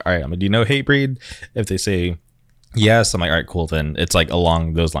 I'm like, all right, do you know Hatebreed? If they say yes, I'm like, all right, cool. Then it's like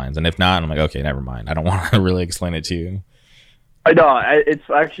along those lines. And if not, I'm like, okay, never mind. I don't want to really explain it to you. I know. It's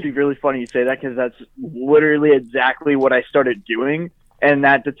actually really funny you say that, because that's literally exactly what I started doing, and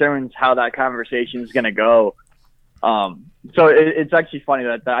that determines how that conversation is going to go. So it's actually funny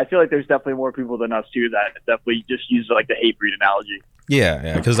that I feel like there's definitely more people than us too that definitely just use, like, the Hatebreed analogy.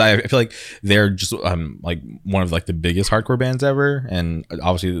 Yeah, because I feel like they're just like one of, like, the biggest hardcore bands ever, and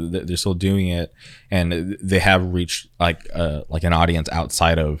obviously they're still doing it, and they have reached like an audience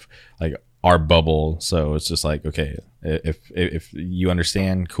outside of, like, our bubble. So it's just like, okay, if you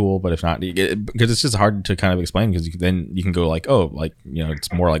understand, cool, but if not, because it's just hard to kind of explain, because then you can go like, oh, like, you know,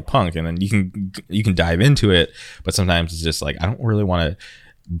 it's more like punk, and then you can dive into it, but sometimes it's just like, I don't really want to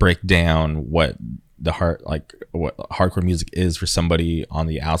break down what what hardcore music is for somebody on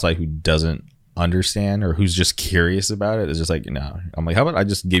the outside who doesn't understand or who's just curious about it. It's just like, no, I'm like, how about I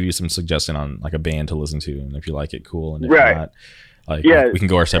just give you some suggestion on, like, a band to listen to, and if you like it, cool, and if not, like, yeah, we can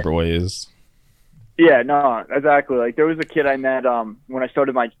go our separate ways. Yeah, no, exactly. Like, there was a kid I met when I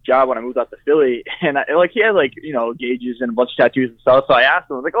started my job when I moved out to Philly, and he had, like, you know, gauges and a bunch of tattoos and stuff. So I asked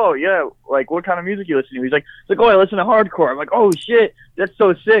him, I was like, oh yeah, like, what kind of music you listen to? He's like, oh, I listen to hardcore. I'm like, oh shit, that's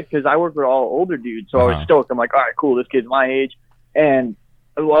so sick, because I work with all older dudes, so I was stoked. I'm like, all right, cool, this kid's my age, and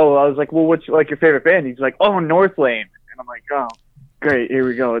well, I was like, well, what's, like, your favorite band? He's like, oh, Northlane, and I'm like, oh, great, here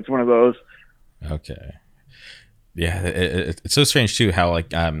we go, it's one of those. Okay. Yeah, it's so strange too how, like,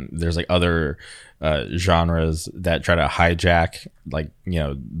 there's, like, other genres that try to hijack, like, you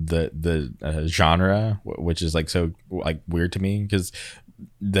know, the genre, which is, like, so, like, weird to me, because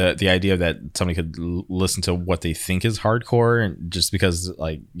the idea that somebody could listen to what they think is hardcore, and just because,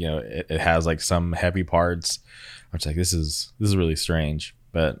 like, you know, it has, like, some heavy parts, I'm just like, this is really strange.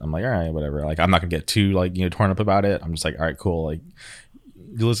 but I'm like, all right, whatever. Like, I'm not gonna get too like torn up about it. I'm just like, all right, cool. Like,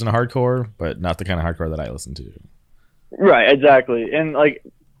 you listen to hardcore, but not the kind of hardcore that I listen to. Right, exactly. And like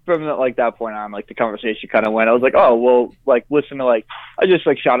from that point on, like the conversation kind of went. I was like, oh well, like listen to like I just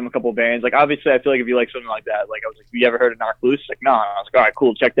like shot him a couple of bands. Like obviously, I feel like if you like something like that, like I was like, have you ever heard of Knock Loose? Like no. And I was like, all right,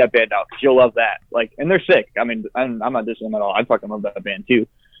 cool, check that band out because you'll love that. Like, and they're sick. I mean, I'm not dissing them at all. I fucking love that band too.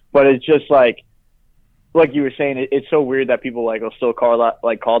 But it's just like you were saying, it's so weird that people like will still call that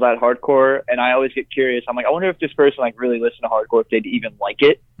hardcore. And I always get curious. I'm like, I wonder if this person like really listened to hardcore, if they'd even like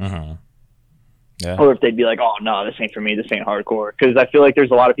it. Mm-hmm. Yeah. Or if they'd be like, oh, no, this ain't for me. This ain't hardcore. Because I feel like there's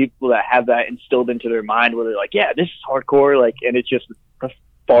a lot of people that have that instilled into their mind where they're like, yeah, this is hardcore. Like, and it's just the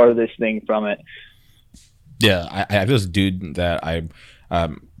farthest thing from it. Yeah. I have this dude that I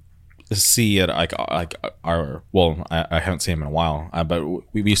see at I haven't seen him in a while, but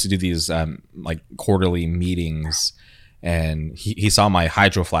we used to do these like quarterly meetings, and he saw my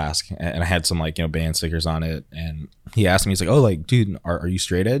Hydro Flask and I had some like band stickers on it, and he asked me, he's like, oh, like, dude, are you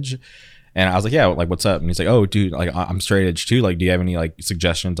straight edge? And I was like, yeah, like, what's up? And he's like, oh, dude, like, I'm straight edge too. Like, do you have any like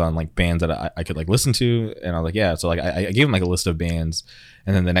suggestions on like bands that I could like listen to? And I was like, yeah. So like, I gave him like a list of bands.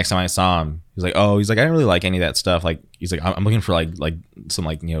 And then the next time I saw him, he's like, I didn't really like any of that stuff. Like, he's like, I'm looking for like some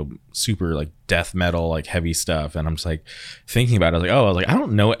like, super like death metal, like heavy stuff. And I'm just like thinking about it. I was like, I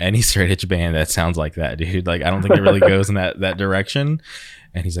don't know any straight edge band that sounds like that, dude. Like, I don't think it really goes in that direction.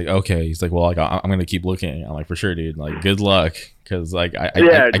 And he's like, okay. He's like, well, like, I'm going to keep looking. I'm like, for sure, dude. Like, good luck. Cause like,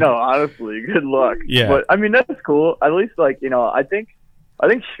 honestly, good luck. Yeah. But I mean, that's cool. At least like, I think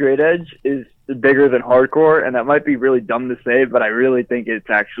straight edge is bigger than hardcore, and that might be really dumb to say, but I really think it's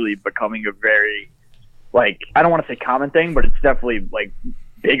actually becoming a very, like, I don't want to say common thing, but it's definitely like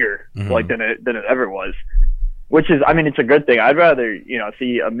bigger, like than it ever was. Which is, I mean, it's a good thing. I'd rather,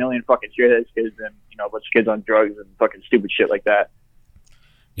 see a million fucking straight edge kids than, a bunch of kids on drugs and fucking stupid shit like that.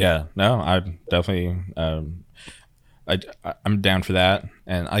 Yeah, no, I definitely, I'm down for that,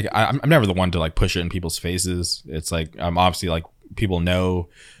 and I'm never the one to like push it in people's faces. It's like obviously like people know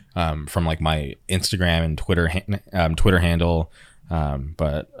from like my Instagram and Twitter handle,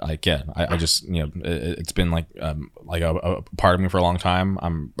 but like I just it's been like a part of me for a long time.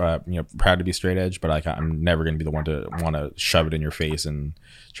 I'm proud to be straight edge, but like I'm never gonna be the one to want to shove it in your face and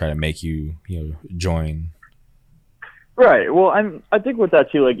try to make you join. Right. Well, I think with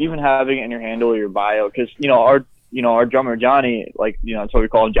that too, like even having it in your handle or your bio, because our drummer Johnny, like that's what we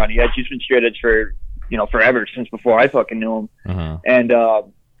call him, Johnny Edge. He's been straight edge for forever, since before I fucking knew him. And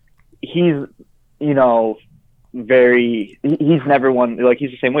he's he's never one, like,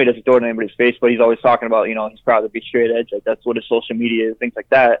 he's the same way. He doesn't throw it in anybody's face, but he's always talking about he's proud to be straight edge. Like that's what his social media is, things like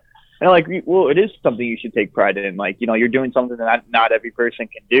that. And like, well, it is something you should take pride in. Like you're doing something that not every person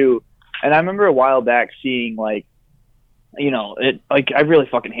can do. And I remember a while back seeing like, it, like, I really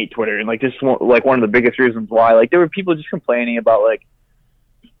fucking hate Twitter, and like this is like one of the biggest reasons why, like, there were people just complaining about, like,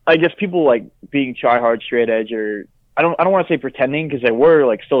 I guess people like being try hard straight edge, or I don't want to say pretending, because they were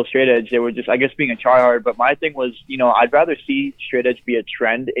like still straight edge. They were just, I guess, being a try hard. But my thing was, I'd rather see straight edge be a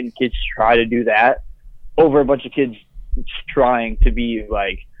trend and kids try to do that over a bunch of kids trying to be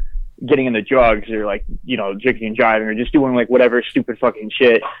like getting into drugs or like drinking and driving or just doing like whatever stupid fucking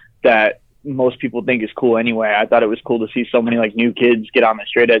shit that most people think is cool anyway. I thought it was cool to see so many like new kids get on the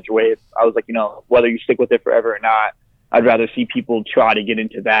straight edge wave. I was like, whether you stick with it forever or not, I'd rather see people try to get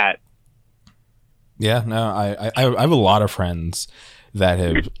into that. Yeah, no, I have a lot of friends that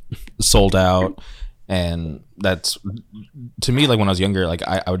have sold out, and that's, to me, like when I was younger, like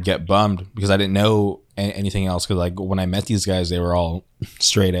I would get bummed because I didn't know anything else, because like when I met these guys, they were all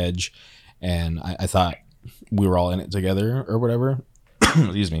straight edge, and I thought we were all in it together or whatever.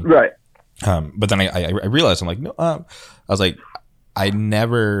 Excuse me. Right. But then I realized, I'm like, no, I was like, I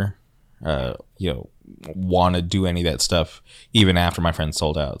never, want to do any of that stuff even after my friends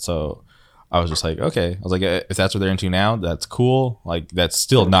sold out. So I was just like, okay, I was like, if that's what they're into now, that's cool. Like, that's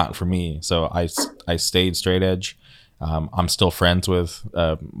still not for me. So I stayed straight edge. I'm still friends with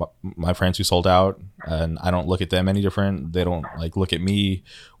my friends who sold out, and I don't look at them any different. They don't like look at me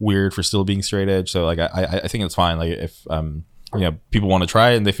weird for still being straight edge. So like, I think it's fine. Like if, people want to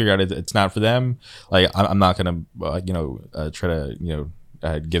try it and they figure out it's not for them, like I'm not gonna try to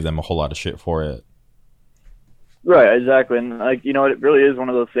give them a whole lot of shit for it. Right, exactly. And like it really is one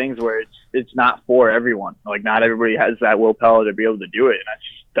of those things where it's not for everyone. Like not everybody has that willpower to be able to do it, and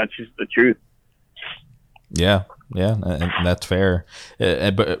that's just the truth. Yeah, and that's fair.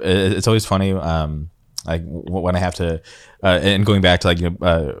 But it's always funny. Like when I have to, and going back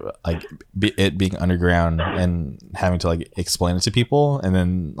to it being underground and having to like explain it to people, and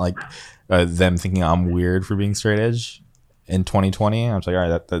then like them thinking I'm weird for being straight edge, in 2020. I was like, all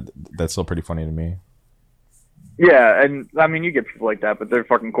right, that's still pretty funny to me. Yeah, and I mean, you get people like that, but they're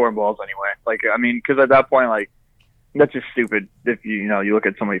fucking cornballs anyway. Like, I mean, because at that point, like, that's just stupid. If you look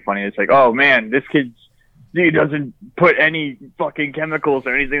at somebody funny, it's like, oh man, this dude doesn't put any fucking chemicals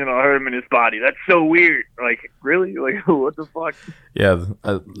or anything that'll hurt him in his body. That's so weird. Like, really? Like, what the fuck? Yeah,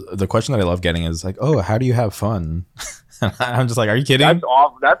 the question that I love getting is like, oh, how do you have fun? I'm just like, are you kidding? That's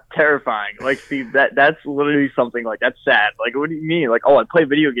awful. That's terrifying. Like, see, that's literally something like, that's sad. Like, what do you mean? Like, oh, I play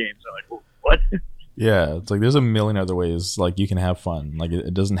video games. I'm like, what? Yeah, it's like there's a million other ways like you can have fun. Like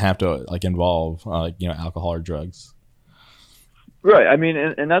it doesn't have to like involve alcohol or drugs. Right. I mean,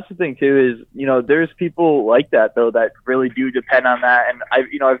 and that's the thing too is, there's people like that though that really do depend on that. And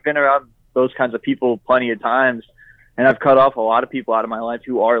I've been around those kinds of people plenty of times, and I've cut off a lot of people out of my life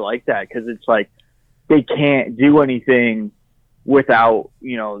who are like that, because it's like they can't do anything without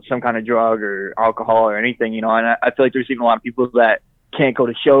some kind of drug or alcohol or anything. And I feel like there's even a lot of people that can't go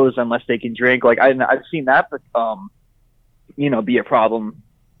to shows unless they can drink. Like I've seen that, be a problem.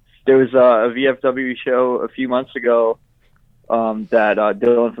 There was a VFW show a few months ago that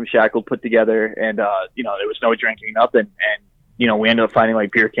Dylan from Shackle put together, and there was no drinking, nothing, and we ended up finding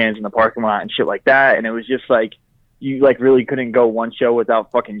like beer cans in the parking lot and shit like that, and it was just like you like really couldn't go one show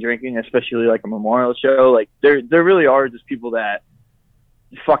without fucking drinking, especially like a memorial show. Like there really are just people that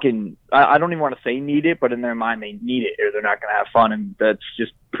fucking I don't even want to say need it, but in their mind they need it or they're not gonna have fun, and that's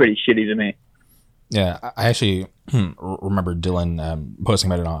just pretty shitty to me. Yeah, I actually remember Dylan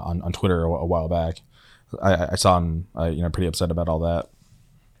posting about it on Twitter a while back. I saw him, pretty upset about all that.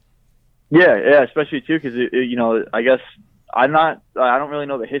 Yeah, especially too because I guess I don't really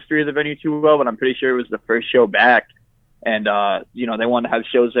know the history of the venue too well, but I'm pretty sure it was the first show back, and they wanted to have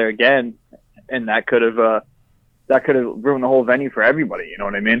shows there again, and that could have ruined the whole venue for everybody. You know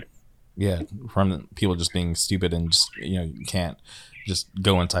what I mean? Yeah, from people just being stupid and just you can't just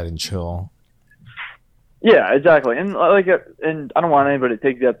go inside and chill. Yeah, exactly. And and I don't want anybody to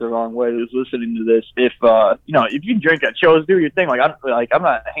take that the wrong way who's listening to this. If if you drink at shows, do your thing. I'm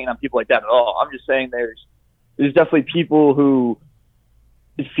not hanging on people like that at all. I'm just saying there's definitely people who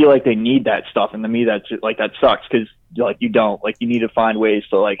feel like they need that stuff, and to me that sucks, because you don't, you need to find ways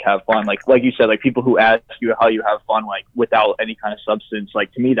to have fun. Like you said, people who ask you how you have fun without any kind of substance.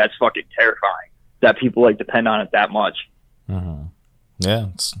 To me that's fucking terrifying that people depend on it that much. Mm-hmm. Yeah,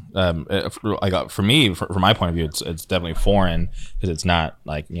 it's for me, from my point of view, it's definitely foreign, because it's not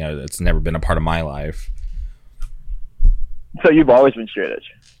it's never been a part of my life. So you've always been straight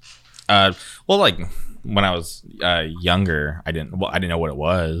edge? When I was younger, I didn't know what it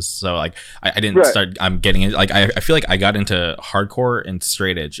was. So I didn't start. I'm getting it. I feel like I got into hardcore and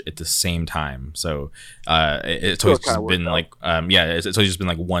straight edge at the same time. So it's always just been it's always just been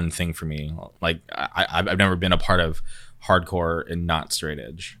one thing for me. I've never been a part of hardcore and not straight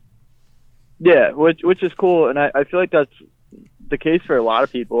edge. Yeah, which is cool, and I feel like that's the case for a lot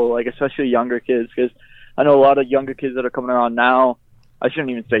of people, especially younger kids, because I know a lot of younger kids that are coming around now. I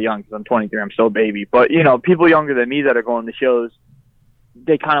shouldn't even say young, because I'm 23, I'm still a baby, but people younger than me that are going to shows,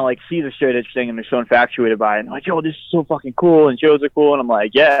 they kind of see the straight edge thing and they're so infatuated by it, and yo, this is so fucking cool, and shows are cool, and I'm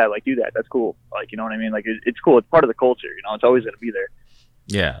like, yeah, do that, that's cool, you know what I mean? It's cool, it's part of the culture, it's always going to be there.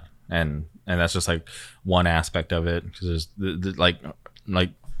 Yeah, and that's just one aspect of it, because there's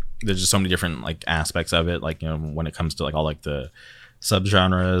there's just so many different aspects of it, when it comes to all the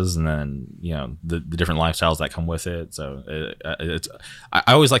subgenres, and then the different lifestyles that come with it. So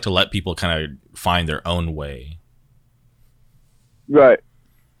I always like to let people kind of find their own way. Right.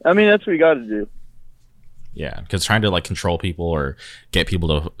 I mean, that's what you got to do. Yeah, because trying to control people or get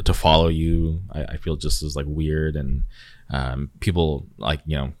people to follow you, I feel just as weird, and people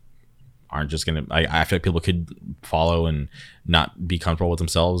aren't just gonna. I feel like people could follow and not be comfortable with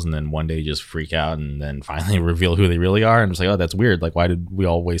themselves, and then one day just freak out, and then finally reveal who they really are, and it's oh, that's weird. Why did we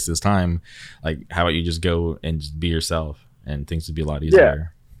all waste this time? How about you just go and just be yourself, and things would be a lot easier. Yeah.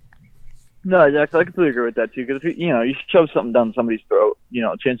 No, exactly. I completely agree with that too. Because if you shove something down somebody's throat,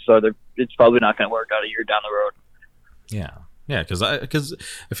 chances are it's probably not going to work out a year down the road. Yeah, because I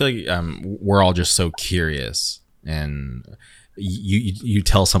feel like we're all just so curious, and you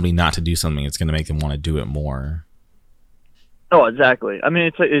tell somebody not to do something, it's going to make them want to do it more. Oh, exactly. I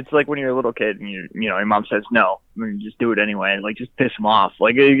mean, it's like when you're a little kid and your mom says no, I mean, just do it anyway, and just piss them off.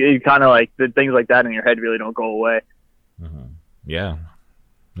 It kind of the things like that in your head really don't go away. Mm-hmm. Yeah,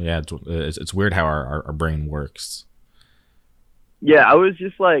 it's weird how our brain works. Yeah, I was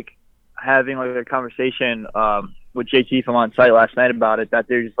just having a conversation with JT from On Site last night about it, that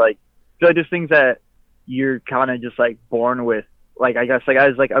there's there's things that you're kind of just born with, like I guess like I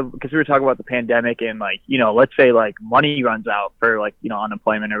was like because we were talking about the pandemic and like let's say like money runs out for like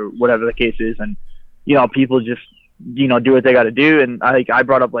unemployment or whatever the case is, and people just do what they got to do, and I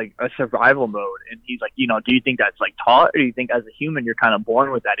brought up like a survival mode, and he's like, do you think that's like taught, or do you think as a human you're kind of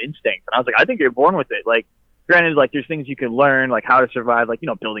born with that instinct? And I was like, I think you're born with it. Like, granted, like there's things you can learn, like how to survive, like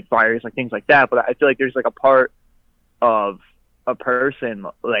building fires, like things like that, but I feel like there's like a part of a person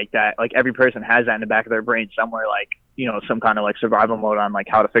like that, like every person has that in the back of their brain somewhere, like some kind of like survival mode on like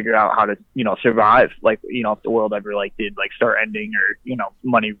how to figure out how to survive, like if the world ever like did like start ending, or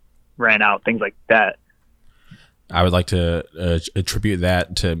money ran out, things like that. I would like to attribute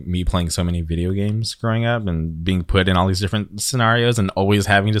that to me playing so many video games growing up and being put in all these different scenarios and always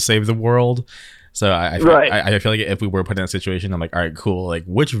having to save the world. So I feel like if we were put in a situation, I'm like, all right, cool. Like,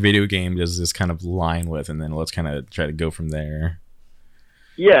 which video game does this kind of line with? And then let's kind of try to go from there.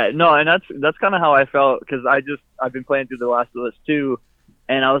 Yeah, no, and that's kind of how I felt, because I've been playing through The Last of Us 2,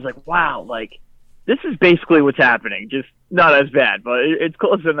 and I was like, wow, like this is basically what's happening, just not as bad, but it's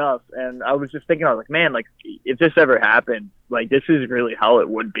close enough. And I was just thinking, I was like, man, like if this ever happened, like this is really how it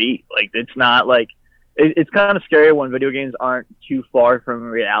would be. Like it's not like it's kind of scary when video games aren't too far from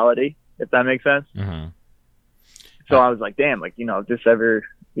reality, if that makes sense. Mm-hmm. So I was like, damn, like if this ever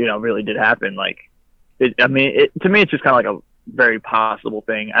really did happen, like to me it's just kind of like a very possible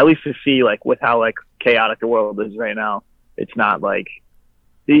thing, at least to see, like with how like chaotic the world is right now. It's not like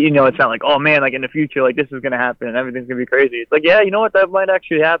it's not like, oh man, like in the future, like this is gonna happen and everything's gonna be crazy. It's like, yeah, you know what, that might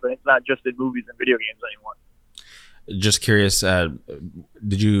actually happen. It's not just in movies and video games anymore. Just curious,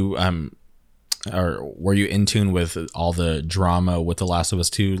 did you or were you in tune with all the drama with The Last of Us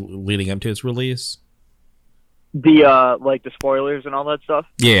 2 leading up to its release? The like the spoilers and all that stuff.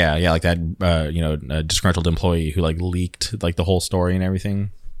 Yeah, like that a disgruntled employee who like leaked like the whole story and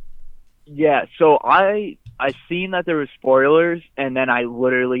everything. Yeah, so I seen that there was spoilers, and then I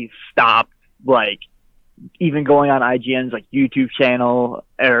literally stopped like even going on IGN's like YouTube channel,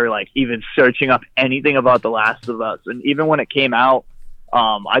 or like even searching up anything about The Last of Us. And even when it came out,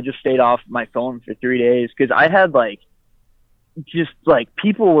 I just stayed off my phone for 3 days, because I had like just like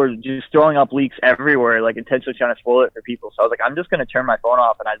people were just throwing up leaks everywhere, like intentionally trying to spoil it for people. So I was like, I'm just gonna turn my phone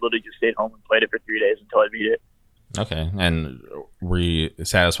off, and I literally just stayed home and played it for 3 days until I beat it. Okay, and were you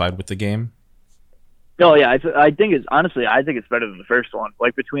satisfied with the game? Oh yeah, I think it's better than the first one.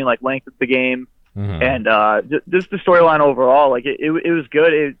 Like between like length of the game, mm-hmm. and just the storyline overall, like it was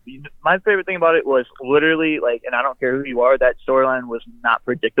good. My favorite thing about it was literally like, and I don't care who you are, that storyline was not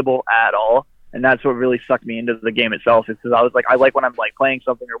predictable at all, and that's what really sucked me into the game itself. Is because I was like, I like when I'm like playing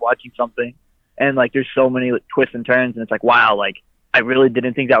something or watching something, and like there's so many like, twists and turns, and it's like, wow, like I really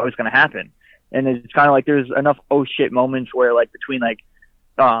didn't think that was gonna happen. And it's kind of like there's enough oh shit moments where like between like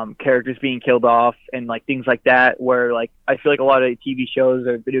characters being killed off and like things like that, where like I feel like a lot of TV shows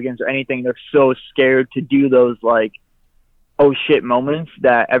or video games or anything, they're so scared to do those like oh shit moments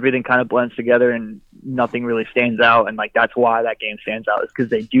that everything kind of blends together and nothing really stands out. And like that's why that game stands out, is because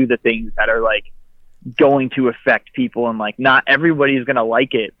they do the things that are like going to affect people, and like not everybody's gonna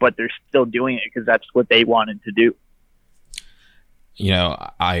like it, but they're still doing it because that's what they wanted to do.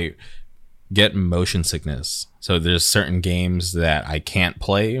 I get motion sickness, so there's certain games that I can't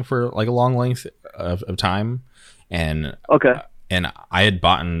play for like a long length of time, and I had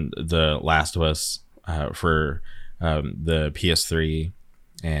bought The Last of Us for the PS3,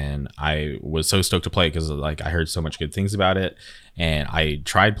 and I was so stoked to play because like I heard so much good things about it, and I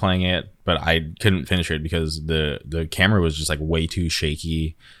tried playing it, but I couldn't finish it because the camera was just like way too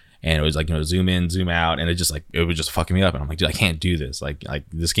shaky. And it was like, zoom in, zoom out, and it was just fucking me up. And I'm like, dude, I can't do this. Like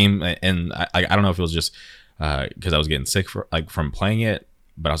this game, and I don't know if it was just because I was getting sick from playing it,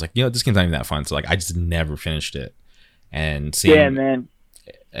 but I was like, this game's not even that fun. So like, I just never finished it. And seeing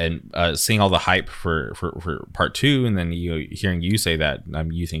all the hype for part 2, and then hearing you say that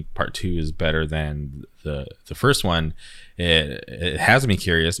you think part 2 is better than the first one, it has me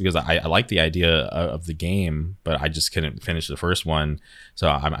curious, because I like the idea of the game, but I just couldn't finish the first one. So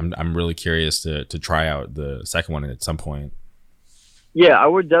I'm really curious to try out the second one at some point. Yeah, I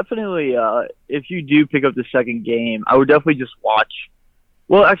would definitely, if you do pick up the second game, I would definitely just watch.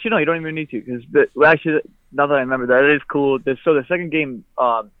 Well, actually, no, you don't even need to, because actually, now that I remember, that is cool. So the second game,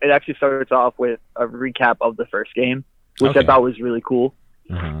 it actually starts off with a recap of the first game, which I thought was really cool.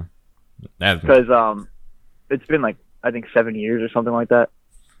 Mm-hmm. Because it's been like, I think 7 years or something like that.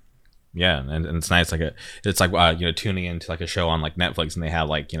 Yeah, and it's nice. It's like tuning into like a show on like Netflix, and they have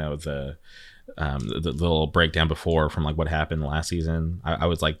like the little breakdown before from like what happened last season. I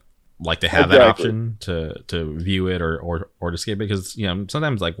would like to have that option to view it or to skip it, because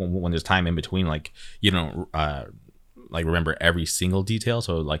sometimes like when there's time in between, like you don't like remember every single detail.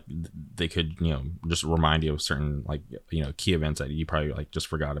 So like they could, you know, just remind you of certain like, you know, key events that you probably like just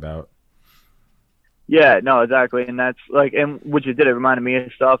forgot about. Yeah, no, exactly. And that's like, and what you did, it reminded me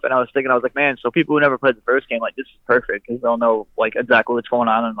of stuff. And I was thinking, I was like, man, so people who never played the first game, like, this is perfect because they'll know like exactly what's going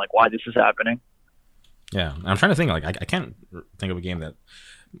on and like why this is happening. Yeah, I'm trying to think. Like, I can't think of a game that,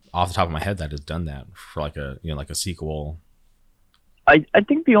 off the top of my head, that has done that for like a, you know, like a sequel. I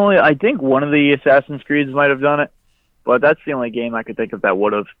think one of the Assassin's Creeds might have done it, but that's the only game I could think of that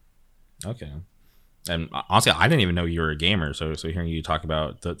would have. Okay. And honestly, I didn't even know you were a gamer. So hearing you talk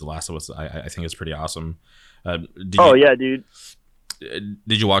about the Last of Us, I think it's pretty awesome. Yeah, dude.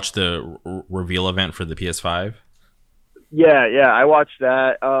 Did you watch the reveal event for the PS5? Yeah, I watched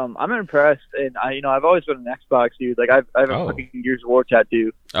that. I'm impressed, and I've always been an Xbox dude. Like I have a fucking Gears of War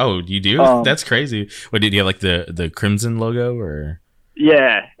tattoo. Oh, you do? That's crazy. What, did you have like the Crimson logo or?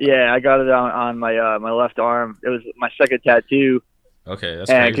 Yeah, I got it on my my left arm. It was my second tattoo. Okay, that's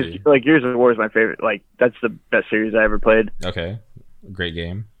crazy. Like Gears of War is my favorite. Like that's the best series I ever played. Okay, great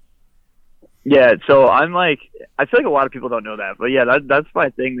game. Yeah, so I'm like, I feel like a lot of people don't know that, but yeah, that's my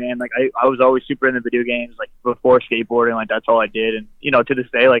thing, man. Like I was always super into video games, like before skateboarding, like that's all I did, and to this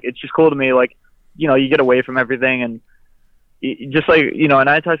day, like it's just cool to me, like you get away from everything, and just like and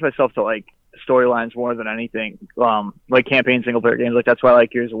I attach myself to like storylines more than anything, like campaign single player games, like that's why I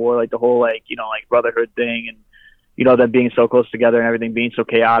like Gears of War, like the whole like like brotherhood thing, and them being so close together and everything being so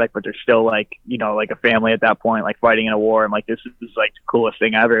chaotic, but they're still like like a family at that point, like fighting in a war, and like this is like the coolest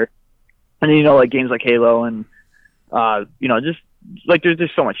thing ever. And then, like games like Halo and, just like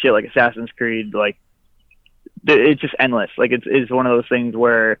there's so much shit like Assassin's Creed, like it's just endless. Like it's one of those things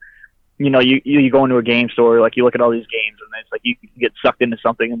where, you go into a game store, like you look at all these games and it's like you can get sucked into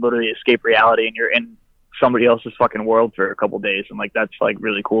something and literally escape reality and you're in somebody else's fucking world for a couple of days. And like, that's like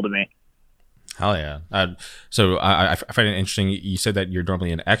really cool to me. Hell yeah. So I find it interesting. You said that you're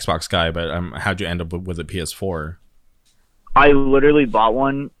normally an Xbox guy, but how'd you end up with a PS4? I literally bought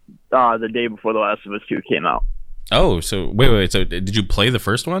one the day before The Last of Us 2 came out. Oh, so wait. So did you play the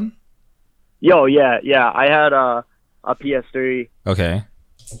first one? Yo, yeah. I had a PS3. Okay.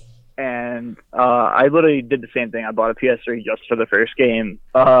 And I literally did the same thing. I bought a PS3 just for the first game.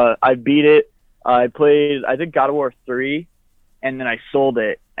 I beat it. I played, I think, God of War 3, and then I sold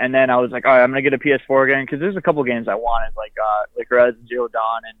it. And then I was like, all right, I'm going to get a PS4 again, because there's a couple games I wanted, like Horizon Zero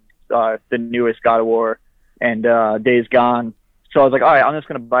Dawn and the newest God of War and Days Gone. So I was like, all right, I'm just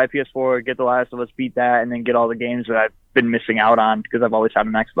going to buy a PS4, get The Last of Us, beat that, and then get all the games that I've been missing out on because I've always had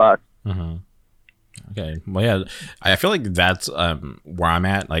an Xbox. Mm-hmm. Okay. Well, yeah, I feel like that's where I'm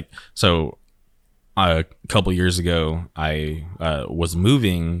at. Like, so a couple years ago, I was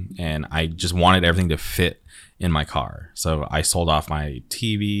moving and I just wanted everything to fit in my car. So I sold off my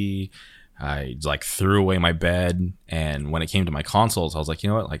TV. I like threw away my bed, and when it came to my consoles, I was like, you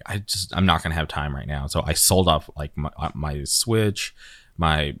know what? Like, I'm not gonna have time right now. So I sold off like my Switch,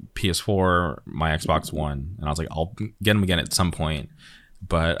 my PS4, my Xbox One, and I was like, I'll get them again at some point.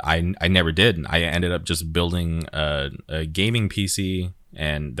 But I never did. I ended up just building a gaming PC,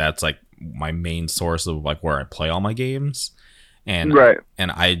 and that's like my main source of like where I play all my games. And right.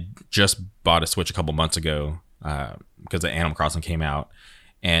 And I just bought a Switch a couple months ago because the Animal Crossing came out.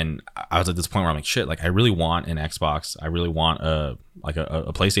 And I was at this point where I'm like, shit, like I really want an Xbox. I really want a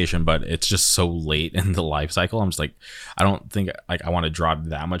PlayStation, but it's just so late in the life cycle. I'm just like, I don't think like I want to drop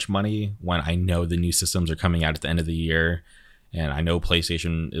that much money when I know the new systems are coming out at the end of the year. And I know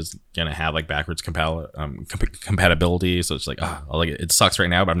PlayStation is going to have like backwards compatibility. So it's like, like it sucks right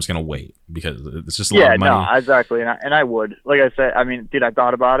now, but I'm just going to wait because it's just a lot of money. Yeah, no, exactly. And I would. Like I said, I mean, dude, I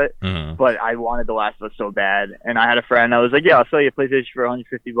thought about it, mm-hmm. but I wanted The Last of Us so bad. And I had a friend that was like, yeah, I'll sell you a PlayStation for $150.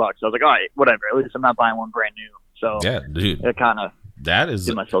 I was like, all right, whatever. At least I'm not buying one brand new. So yeah, dude. It kind of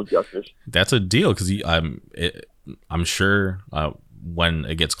did myself justice. That's a deal because I'm sure when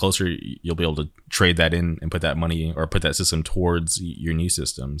it gets closer, you'll be able to trade that in and put that money or put that system towards your new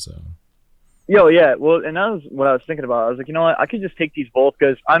system. So, yeah. Well, and that was what I was thinking about. I was like, you know what? I could just take these both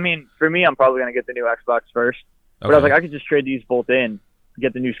because, I mean, for me, I'm probably going to get the new Xbox first. But I was like, I could just trade these both in,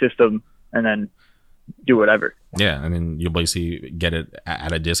 get the new system, and then do whatever. Yeah, I mean, you'll basically get it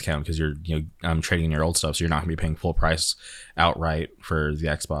at a discount because you're trading in your old stuff, so you're not going to be paying full price outright for the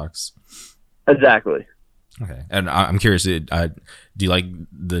Xbox. Exactly. Okay, and I'm curious, do you like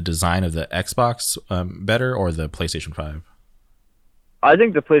the design of the Xbox better or the PlayStation 5? I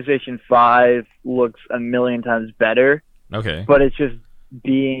think the PlayStation 5 looks a million times better. Okay. But it's just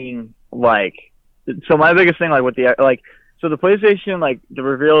being like, so my biggest thing, like with the, like, so the PlayStation, like the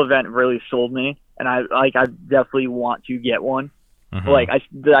reveal event really sold me, and I definitely want to get one. Like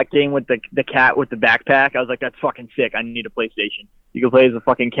that game with the cat with the backpack, I was like, that's fucking sick. I need a PlayStation. You can play as a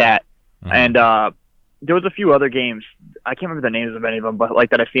fucking cat. And there was a few other games. I can't remember the names of any of them, but like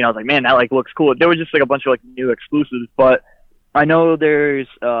that I've seen, I was like, man, that like looks cool. There was just like a bunch of like new exclusives, but I know there's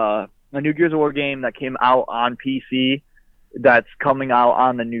a new Gears of War game that came out on PC that's coming out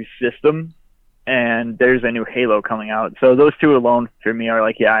on the new system, and there's a new Halo coming out. So those two alone for me are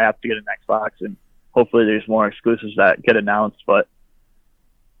like, yeah, I have to get an Xbox, and hopefully there's more exclusives that get announced. But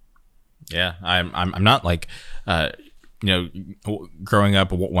yeah, I'm not like growing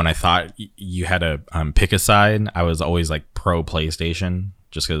up when I thought you had to pick a side, I was always like pro PlayStation,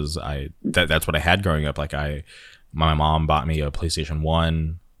 just because that's what I had growing up. Like my mom bought me a PlayStation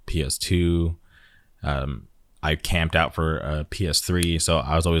 1, PS2. I camped out for a PS3, so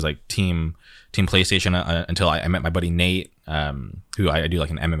I was always like team PlayStation until I met my buddy Nate, who I do like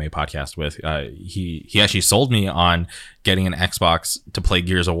an MMA podcast with. He actually sold me on getting an Xbox to play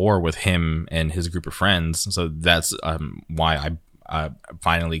Gears of War with him and his group of friends. So that's why I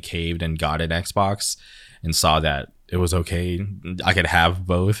finally caved and got an Xbox and saw that it was okay. I could have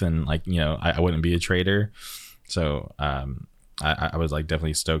both, and like I wouldn't be a traitor. So I was like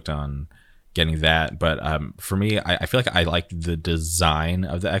definitely stoked on getting that. But for me, I feel like I like the design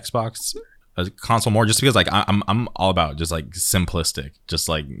of the Xbox console more, just because like I'm all about just like simplistic, just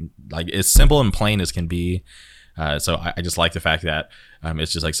like as simple and plain as can be. So I just like the fact that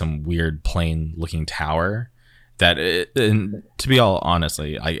it's just like some weird plain looking tower that and to be all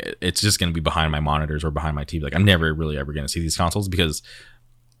honestly, it's just going to be behind my monitors or behind my TV. Like I'm never really ever going to see these consoles because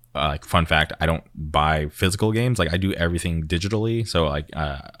like fun fact, I don't buy physical games. Like I do everything digitally. So like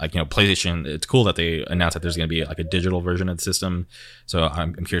PlayStation, it's cool that they announced that there's going to be like a digital version of the system. So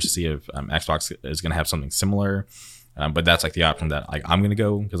I'm curious to see if Xbox is going to have something similar. But that's like the option that like I'm going to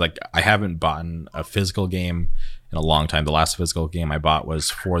go, because like I haven't bought a physical game in a long time. The last physical game I bought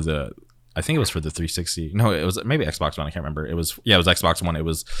was I think it was for the 360. No, it was maybe Xbox One. I can't remember. It was Xbox One. It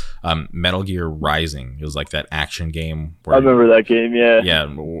was Metal Gear Rising. It was like that action game. I remember that game. Yeah. Yeah,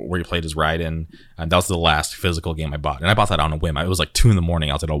 where you played as Raiden. And that was the last physical game I bought. And I bought that on a whim. It was like 2 a.m.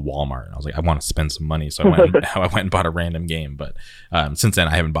 I was at a Walmart. And I was like, I want to spend some money. So I went and bought a random game. But since then,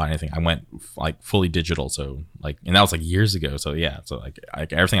 I haven't bought anything. I went like fully digital. So like, and that was like years ago. So yeah. So like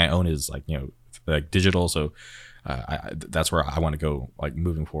everything I own is like, like digital. So that's where I want to go like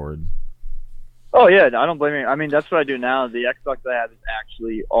moving forward. Oh yeah, I don't blame you. I mean, that's what I do now. The Xbox I have is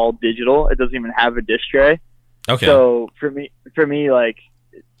actually all digital. It doesn't even have a disc tray. Okay. So for me, like,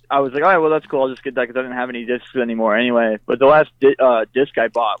 I was like, all right, well, that's cool. I'll just get that because I didn't have any discs anymore anyway. But the last disc I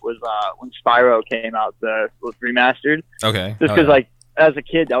bought was when Spyro came out, was remastered. Okay. Just because, like, as a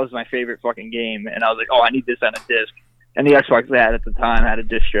kid, that was my favorite fucking game, and I was like, oh, I need this on a disc. And the Xbox I had at the time had a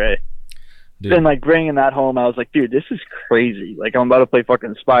disc tray. Dude. And like bringing that home, I was like, dude, this is crazy. Like I'm about to play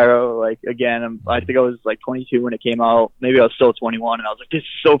fucking Spyro. Like again, I think I was like 22 when it came out. Maybe I was still 21, and I was like, this is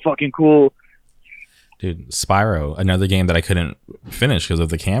so fucking cool. Dude, Spyro, another game that I couldn't finish because of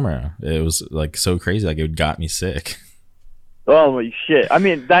the camera. It was like so crazy, like it got me sick. Oh my shit! I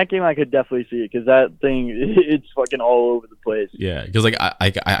mean, that game I could definitely see it because that thing, it's fucking all over the place. Yeah, because like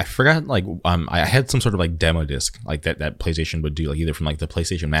I forgot, like I had some sort of like demo disc like that PlayStation would do, like either from like the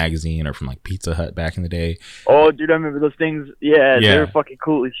PlayStation Magazine or from like Pizza Hut back in the day. Oh, dude, I remember those things. Yeah. They were fucking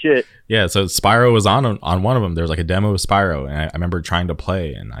cool as shit. Yeah, so Spyro was on one of them. There was like a demo of Spyro, and I remember trying to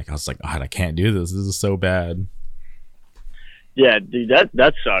play, and I was like, God, I can't do this. This is so bad. Yeah, dude,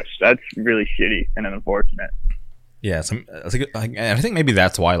 that sucks. That's really shitty and unfortunate. Yeah, so I think maybe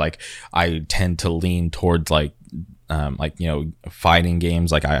that's why like I tend to lean towards like fighting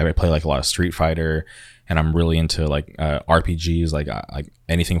games. Like I play like a lot of Street Fighter, and I'm really into like RPGs, like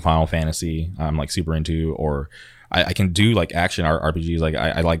anything Final Fantasy. I'm like super into, or I can do like action RPGs. Like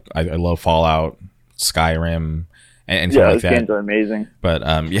I love Fallout, Skyrim, and yeah, like those games are amazing. But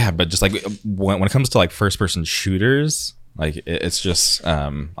but just like when it comes to like first person shooters. Like it's just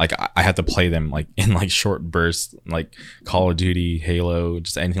like I have to play them like in like short bursts, like Call of Duty, Halo,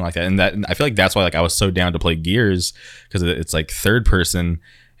 just anything like that. And I feel like that's why like I was so down to play Gears, because it's like third person,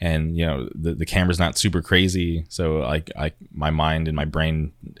 and the camera's not super crazy, so like my mind and my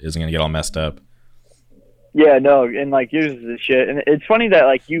brain isn't gonna get all messed up. Yeah, no, and like Gears is the shit. And it's funny that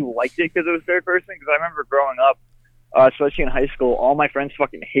like you liked it because it was third person, because I remember growing up, especially in high school, all my friends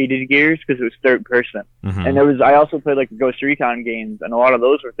fucking hated Gears because it was third person. Mm-hmm. And I also played like the Ghost Recon games, and a lot of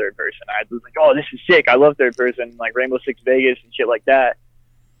those were third person. I was like, oh, this is sick. I love third person, like Rainbow Six Vegas and shit like that.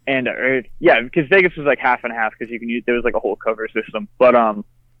 And yeah, because Vegas was like half and half because you can use, there was like a whole cover system. But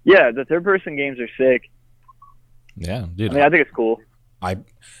yeah, the third person games are sick. Yeah, dude. I mean, I think it's cool. I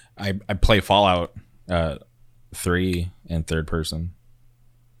play Fallout 3 in third person.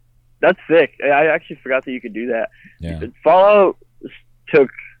 That's sick. I actually forgot that you could do that. Yeah. Fallout took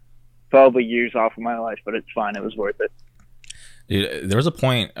probably years off of my life, but it's fine. It was worth it. Dude, there was a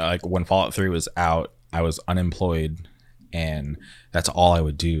point like when Fallout 3 was out, I was unemployed, and that's all I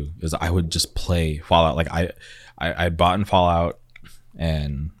would do is I would just play Fallout. Like I bought in Fallout,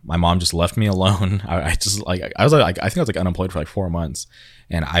 and my mom just left me alone. I just like I was like I think I was like unemployed for like 4 months,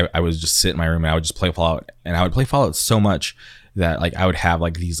 and I was just sit in my room and I would just play Fallout, and I would play Fallout so much that like I would have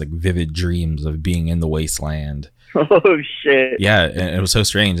like these like vivid dreams of being in the wasteland. Oh shit! Yeah, and it was so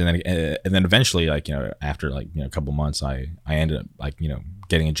strange. And then eventually, like, you know, after like, you know, a couple months, I ended up like, you know,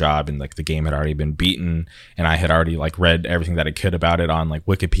 getting a job, and like the game had already been beaten, and I had already like read everything that I could about it on like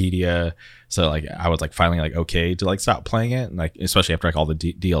Wikipedia. So like I was like finally like okay to like stop playing it, and like especially after like all the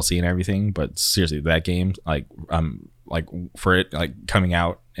DLC and everything. But seriously, that game like for it like coming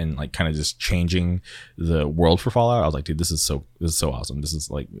out and like kind of just changing the world for Fallout, I was like, dude, this is so awesome. This is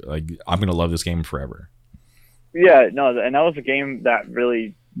like I'm gonna love this game forever. Yeah, no, and that was a game that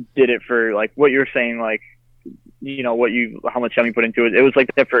really did it for like what you're saying, like, you know, how much time you put into it. It was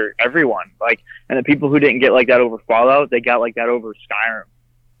like that for everyone, like, and the people who didn't get like that over Fallout, they got like that over Skyrim.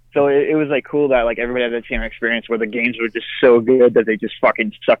 So it was like cool that like everybody had that same experience where the games were just so good that they just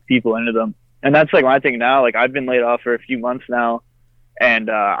fucking sucked people into them. And that's like my thing now. Like I've been laid off for a few months now, and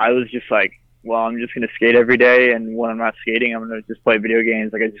I was just like, well, I'm just gonna skate every day, and when I'm not skating, I'm gonna just play video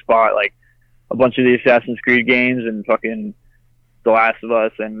games. Like I just bought like a bunch of the Assassin's Creed games and fucking The Last of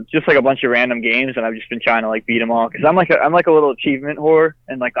Us and just like a bunch of random games, and I've just been trying to like beat them all because I'm like a little achievement whore,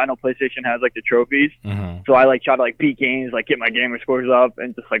 and like I know PlayStation has like the trophies, so I like try to like beat games, like get my gamer scores up,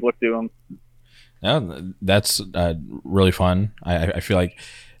 and just like look through them. Yeah, that's really fun. I feel like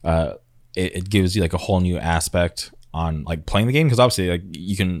it gives you like a whole new aspect on like playing the game, because obviously like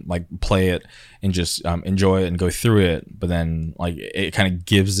you can like play it and just enjoy it and go through it, but then like it kind of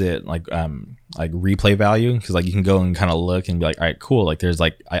gives it like replay value, because like you can go and kind of look and be like, all right, cool, like there's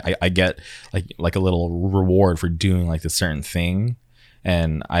like I get like a little reward for doing like this certain thing.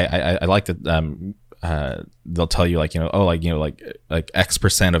 And I like that they'll tell you like, you know, oh, like, you know, like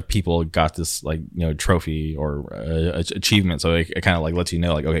X% of people got this like, you know, trophy or achievement. So it kind of like lets you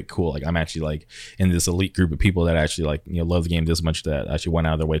know like, okay, cool, like I'm actually like in this elite group of people that actually like, you know, love the game this much that actually went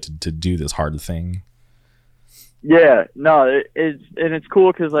out of their way to do this hard thing. Yeah, no, it's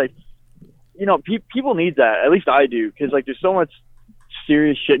cool because like, you know, people need that. At least I do, because like there's so much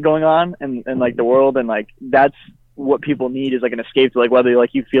serious shit going on in like the world, and like that's what people need is like an escape to like whether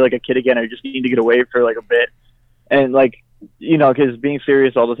like you feel like a kid again or just need to get away for like a bit. And like, you know, because being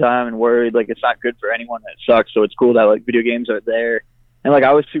serious all the time and worried, like it's not good for anyone. That sucks. So it's cool that like video games are there. And like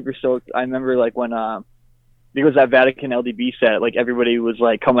I was super stoked. I remember like when because that Vatican LDB set, like everybody was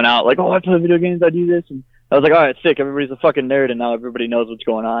like coming out like, oh, I play video games, I do this, and I was like, all right, sick, everybody's a fucking nerd, and now everybody knows what's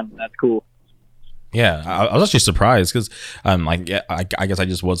going on, and that's cool. Yeah, I was actually surprised because like I guess I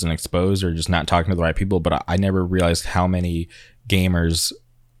just wasn't exposed or just not talking to the right people, but I never realized how many gamers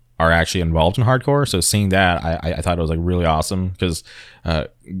are actually involved in hardcore. So seeing that, I thought it was like really awesome, because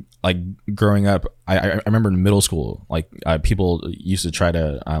like growing up, I remember in middle school, like people used to try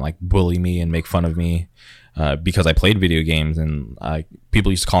to like bully me and make fun of me because I played video games, and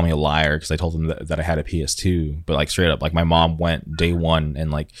people used to call me a liar because I told them that I had a PS2. But like straight up, like my mom went day one and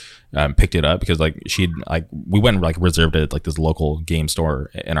like picked it up, because like we went and like reserved it at like this local game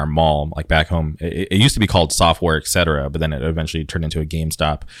store in our mall, like back home. It used to be called Software Etc., but then it eventually turned into a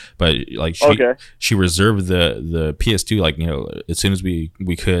GameStop. But like she reserved the PS2 like, you know, as soon as we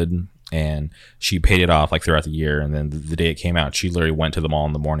could, and she paid it off like throughout the year. And then the day it came out, she literally went to the mall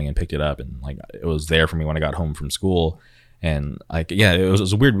in the morning and picked it up, and like it was there for me when I got home from school. And like, yeah, it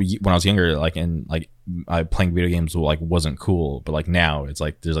was weird when I was younger, like, and like playing video games like wasn't cool, but like now it's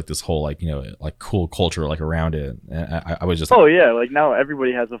like there's like this whole like, you know, like cool culture like around it. And I was just oh yeah, like now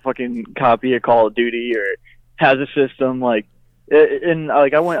everybody has a fucking copy of Call of Duty or has a system, like. And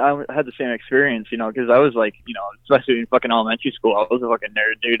like I had the same experience, you know, because I was like, you know, especially in fucking elementary school, I was a fucking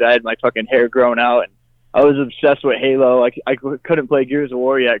nerd, dude. I had my fucking hair grown out, and I was obsessed with Halo. Like I couldn't play Gears of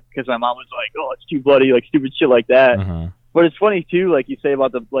War yet because my mom was like, "Oh, it's too bloody," like stupid shit like that. Uh-huh. But it's funny too, like you say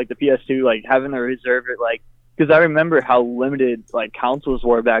about the PS2, like having to reserve it, like because I remember how limited like consoles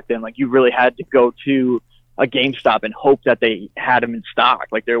were back then. Like you really had to go to a GameStop and hope that they had them in stock.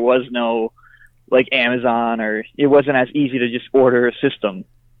 Like there was no like Amazon, or it wasn't as easy to just order a system.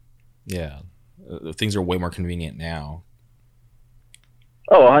 Yeah, things are way more convenient now.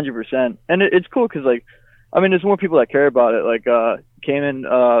 Oh, 100%. And it's cool because like, I mean, there's more people that care about it. Like Cayman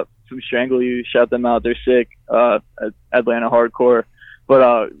from Strangle You, shout them out, they're sick. Atlanta Hardcore,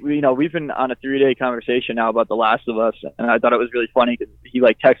 But we've been on a 3-day conversation now about The Last of Us, and I thought it was really funny because he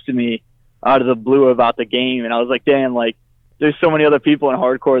like texted me out of the blue about the game, and I was like, damn, like there's so many other people in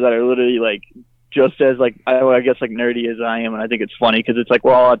hardcore that are literally like just as like I guess like nerdy as I am, and I think it's funny because it's like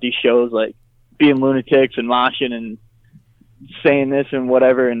we're all at these shows like being lunatics and moshing and saying this and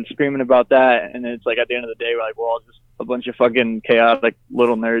whatever and screaming about that, and it's like at the end of the day we're like we're all just a bunch of fucking chaotic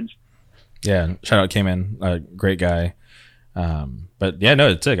little nerds. Yeah, shout out Cayman, great guy. But yeah, no,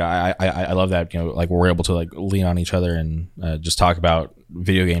 it's sick. I love that, like we're able to like lean on each other and just talk about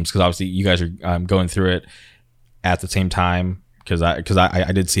video games, because obviously you guys are going through it at the same time, because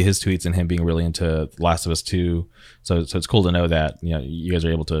I did see his tweets and him being really into Last of Us 2, so it's cool to know that you guys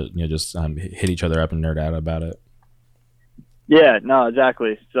are able to just hit each other up and nerd out about it. Yeah, no,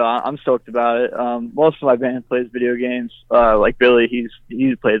 exactly. So I'm stoked about it. Most of my band plays video games. Like Billy,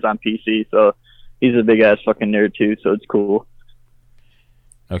 he plays on PC, so he's a big ass fucking nerd too. So it's cool.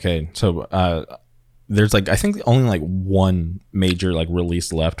 Okay, so there's like I think only like one major like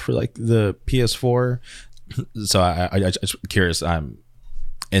release left for like the PS4. So I just curious,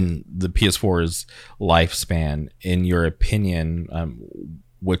 in the PS4's lifespan, in your opinion,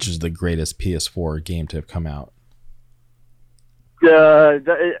 which is the greatest PS4 game to have come out? Dude,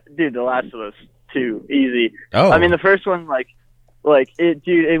 The Last of Us 2, easy. Oh, I mean the first one, like it,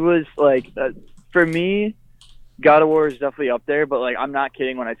 dude. It was like for me, God of War is definitely up there, but like I'm not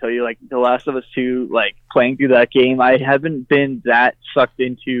kidding when I tell you like The Last of Us 2, like playing through that game, I haven't been that sucked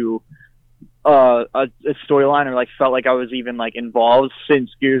into a storyline or like felt like I was even like involved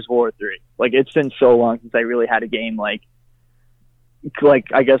since Gears of War 3. Like it's been so long since I really had a game like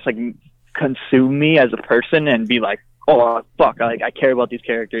I guess like consume me as a person and be like, oh fuck, like I care about these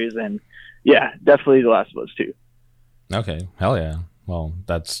characters. And yeah, definitely The Last of Us 2. Okay, hell yeah. Well,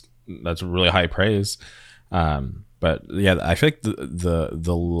 that's really high praise. But yeah, I feel like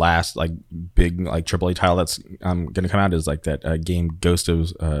the last like big like AAA title that's gonna come out is like that game Ghost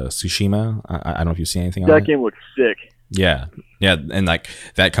of Tsushima. I don't know if you've seen anything on that. Game looks sick. Yeah, and like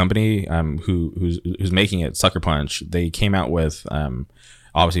that company who's making it, Sucker Punch, they came out with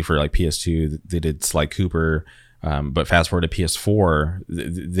obviously for like PS2 they did Sly Cooper. But fast forward to PS4,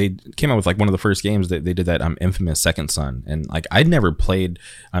 they came out with like one of the first games that they did that Infamous Second Son, and like I'd never played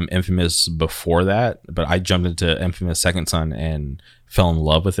Infamous before that, but I jumped into Infamous Second Son and fell in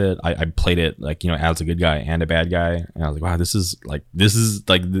love with it. I played it like as a good guy and a bad guy, and I was like, wow, this is like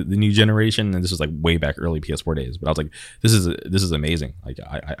the new generation, and this was like way back early PS4 days. But I was like, this is amazing. Like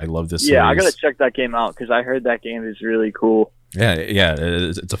I love this. Yeah, series. I gotta check that game out because I heard that game is really cool. Yeah,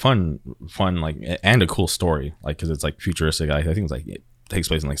 it's a fun like and a cool story, like because it's like futuristic. I think it's like it takes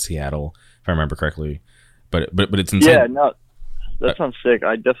place in like Seattle, if I remember correctly. But it's insane. Yeah, no, that sounds sick.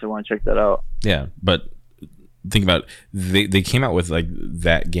 I definitely want to check that out. Yeah, but think about it, they came out with like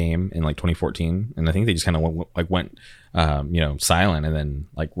that game in like 2014, and I think they just kind of went silent, and then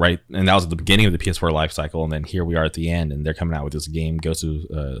and that was at the beginning of the PS4 life cycle, and then here we are at the end, and they're coming out with this game Ghost of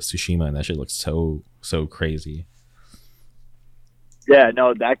Tsushima, and that shit looks so crazy. Yeah,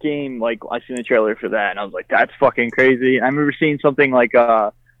 no, that game, like, I seen the trailer for that, and I was like, that's fucking crazy. I remember seeing something like,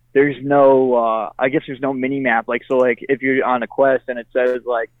 there's no mini-map. Like, so, like, if you're on a quest and it says,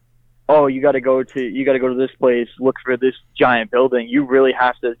 like, oh, you gotta go to this place, look for this giant building, you really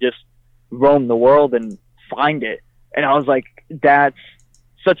have to just roam the world and find it. And I was like, that's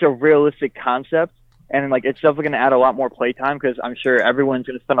such a realistic concept, and, like, it's definitely gonna add a lot more playtime, because I'm sure everyone's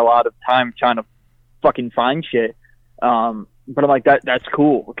gonna spend a lot of time trying to fucking find shit. But I'm like, that's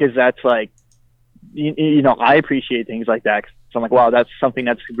cool, because that's like, I appreciate things like that. So I'm like, wow, that's something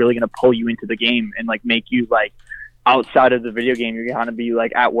that's really going to pull you into the game and like make you like outside of the video game. You're going to be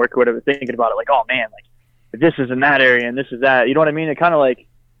like at work or whatever, thinking about it. Like, oh man, like this is in that area and this is that. You know what I mean? It kind of like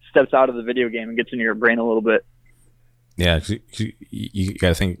steps out of the video game and gets into your brain a little bit. Yeah, you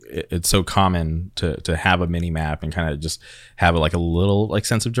gotta think it's so common to have a mini map and kind of just have like a little like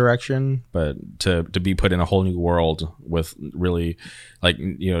sense of direction, but to be put in a whole new world with really like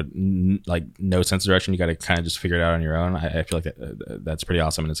like no sense of direction, you got to kind of just figure it out on your own. I feel like that's pretty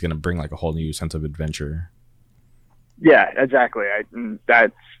awesome, and it's gonna bring like a whole new sense of adventure. Yeah, exactly.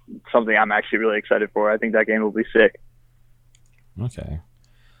 That's something I'm actually really excited for. I think that game will be sick. Okay.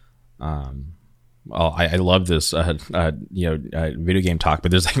 Well, I love this, video game talk, but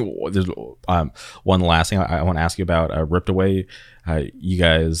there's one last thing I want to ask you about. Ripped Away, you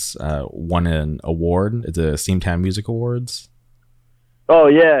guys won an award at the Steamtown Music Awards. Oh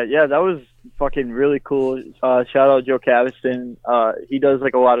yeah, that was fucking really cool. Shout out Joe Caviston. He does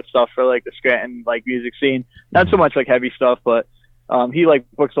like a lot of stuff for like the Scranton like music scene. Not so much like heavy stuff, but He like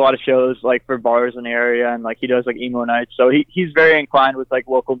books a lot of shows like for bars in the area, and like he does like emo nights. So he's very inclined with like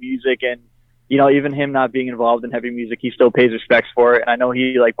local music, and you know, even him not being involved in heavy music, he still pays respects for it. And I know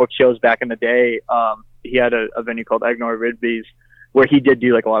he like booked shows back in the day. He had a venue called Ignore Ridby's where he did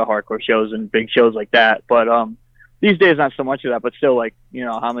do like a lot of hardcore shows and big shows like that. But these days not so much of that, but still like, you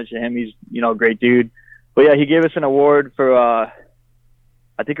know, homage to him. He's, you know, a great dude. But yeah, he gave us an award for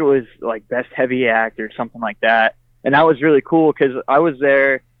I think it was like best heavy act or something like that. And that was really cool because I was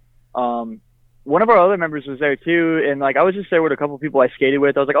there. One of our other members was there too, and like I was just there with a couple of people I skated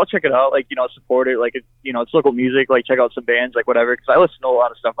with. I was like, I'll check it out, like, you know, support it, like, you know, it's local music, like check out some bands, like whatever. Because I listen to a lot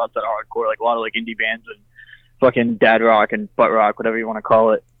of stuff outside of hardcore, like a lot of like indie bands and fucking dad rock and butt rock, whatever you want to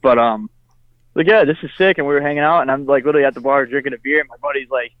call it. But like, yeah, this is sick. And we were hanging out, and I'm like literally at the bar drinking a beer, and my buddy's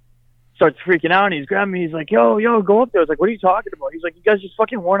like starts freaking out, and he's grabbing me. He's like, yo, go up there. I was like, what are you talking about? He's like, you guys just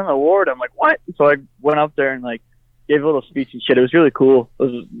fucking won an award. I'm like, what? So I went up there and like gave a little speech and shit. It was really cool. I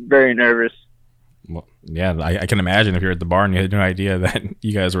was very nervous. Well, yeah, I can imagine if you're at the bar and you had no idea that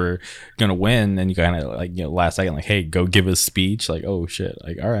you guys were gonna win, and you kind of like, you know, last second like, hey, go give a speech. Like, oh shit,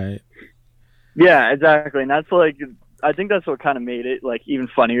 like, all right. Yeah, exactly. And that's like, I think that's what kind of made it like even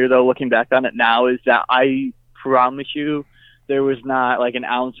funnier though. Looking back on it now, is that I promise you, there was not like an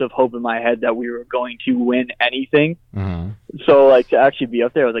ounce of hope in my head that we were going to win anything. Mm-hmm. So like to actually be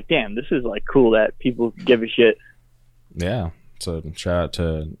up there, I was like, damn, this is like cool that people give a shit. Yeah. So shout out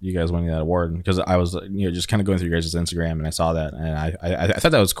to you guys winning that award, because I was, you know, just kind of going through your guys' Instagram and I saw that, and I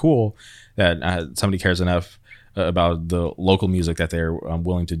thought that was cool that somebody cares enough about the local music that they're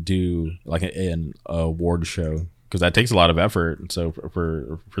willing to do like an award show, because that takes a lot of effort. So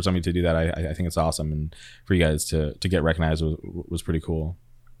for somebody to do that, I think it's awesome, and for you guys to get recognized was pretty cool.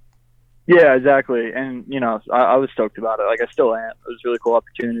 Yeah, exactly. And you know, I was stoked about it. Like I still am. It was a really cool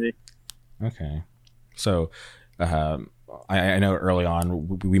opportunity. Okay, so. I know early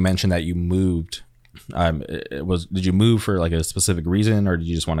on we mentioned that you moved. Did you move for like a specific reason, or did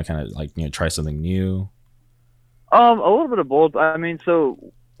you just want to kind of like, you know, try something new? A little bit of both. I mean,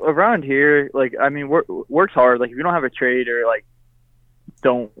 so around here, like, I mean, work's hard. Like, if you don't have a trade or like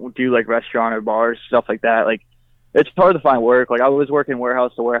don't do like restaurant or bars, stuff like that, like it's hard to find work. Like I was working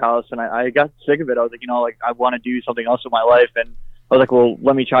warehouse to warehouse, and I got sick of it. I was like, you know, like I want to do something else with my life, and I was like, well,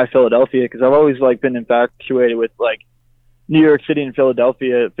 let me try Philadelphia, because I've always like been infatuated with like New York City and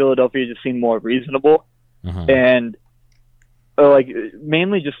Philadelphia. Philadelphia just seemed more reasonable. Uh-huh. And like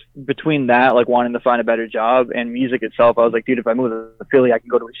mainly just between that, like wanting to find a better job and music itself, I was like, dude, if I move to Philly, I can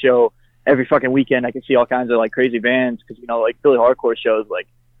go to a show every fucking weekend. I can see all kinds of like crazy bands, because, you know, like Philly hardcore shows, like,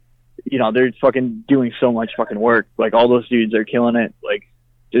 you know, they're fucking doing so much fucking work. Like all those dudes are killing it. Like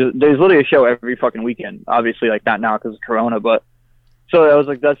there's literally a show every fucking weekend. Obviously, like not now because of Corona, but so I was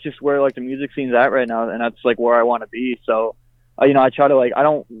like, that's just where like the music scene's at right now, and that's like where I want to be. So, you know, I try to like, I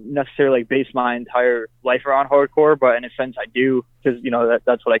don't necessarily like base my entire life around hardcore, but in a sense I do, because, you know,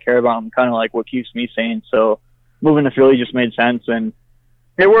 that's what I care about. I'm kind of like what keeps me sane. So moving to Philly just made sense, and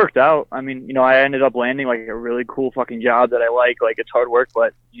it worked out. I mean, you know, I ended up landing like a really cool fucking job that I like. Like it's hard work,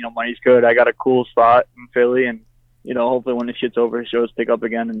 but, you know, money's good. I got a cool spot in Philly, and, you know, hopefully when the shit's over, shows pick up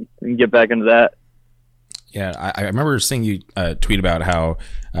again and get back into that. Yeah, I remember seeing you tweet about how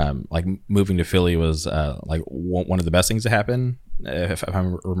like moving to Philly was like one of the best things to happen, if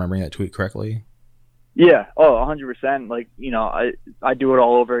I'm remembering that tweet correctly. Yeah, 100%. Like, you know, I do it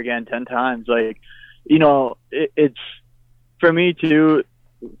all over again 10 times. Like, you know, it's for me too,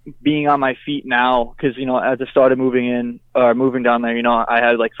 being on my feet now, because, you know, at the start of moving down there, you know, I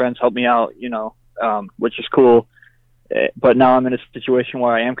had like friends help me out, you know, which is cool. But now I'm in a situation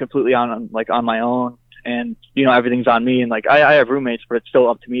where I am completely on my own. And, you know, everything's on me, and like I have roommates, but it's still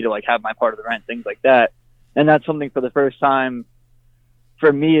up to me to like have my part of the rent, things like that. And that's something for the first time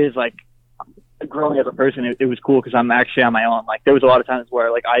for me is like growing as a person. It was cool because I'm actually on my own. Like there was a lot of times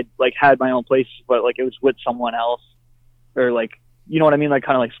where like I like had my own place, but like it was with someone else, or like, you know what I mean, like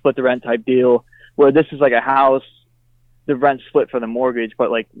kind of like split the rent type deal, where this is like a house, the rent's split for the mortgage, but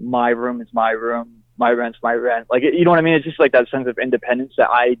like my room is my room, my rent's my rent. Like, you know what I mean? It's just like that sense of independence that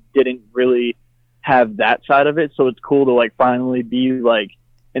I didn't really have that side of it. So it's cool to like finally be like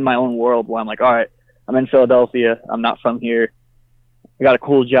in my own world where I'm like, all right, I'm in Philadelphia, I'm not from here, I got a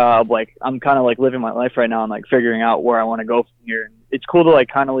cool job, like I'm kind of like living my life right now and like figuring out where I want to go from here. And it's cool to like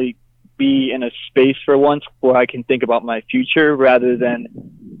kind of like be in a space for once where I can think about my future, rather than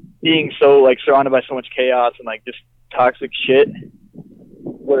being so like surrounded by so much chaos and like just toxic shit,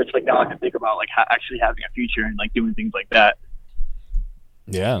 where it's like now I can think about like actually having a future and like doing things like that.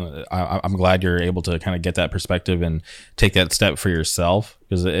 Yeah, I'm glad you're able to kind of get that perspective and take that step for yourself,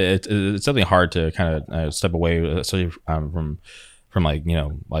 because it's something hard to kind of step away, especially from from like,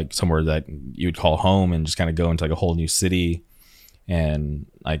 like somewhere that you would call home and just kind of go into like a whole new city. And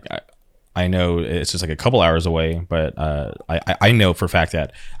like, I know it's just like a couple hours away, but I know for a fact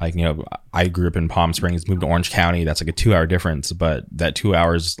that like, I grew up in Palm Springs, moved to Orange County. That's like a 2 hour difference, but that 2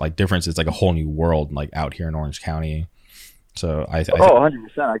 hours like difference is like a whole new world, like out here in Orange County. So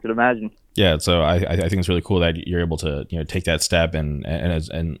 100%, I could imagine. Yeah, so I think it's really cool that you're able to take that step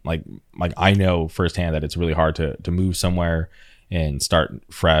and like I know firsthand that it's really hard to move somewhere and start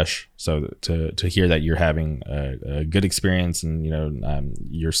fresh. So to hear that you're having a good experience and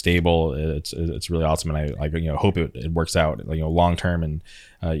you're stable, it's really awesome. And I hope it works out long term and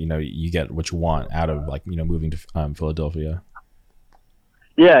you get what you want out of like moving to Philadelphia.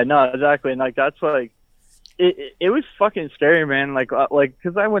 Yeah, no, exactly, and like that's like. It was fucking scary, man. Like,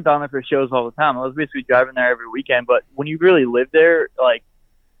 because I went down there for shows all the time. I was basically driving there every weekend. But when you really live there, like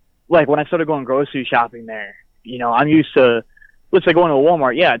when I started going grocery shopping there, I'm used to, let's say going to a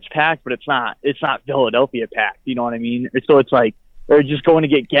Walmart. Yeah, it's packed, but it's not Philadelphia packed. You know what I mean? So it's like, or just going to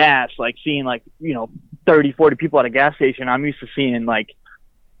get gas, like seeing like 30, 40 people at a gas station. I'm used to seeing like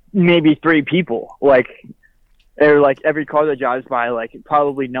maybe 3 people, like. Or like every car that drives by, like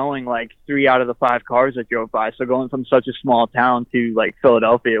probably knowing like 3 out of the 5 cars that drove by. So going from such a small town to like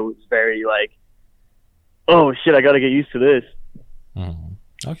Philadelphia was very like, oh shit, I got to get used to this.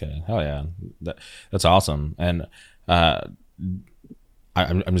 Okay, hell yeah, that's awesome. And I'm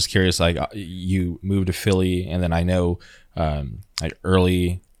just curious, like you moved to Philly, and then I know like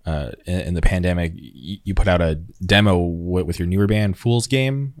early in the pandemic, you put out a demo with your newer band Fool's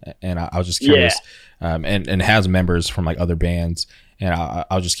Game, and I was just curious. Yeah. And it has members from like other bands, and I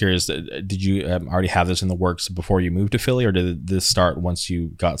was just curious, did you already have this in the works before you moved to Philly, or did this start once you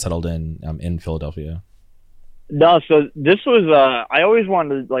got settled in Philadelphia? No, so this was I always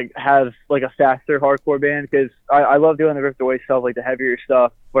wanted to like have like a faster hardcore band, because I love doing the Ripped Away stuff, like the heavier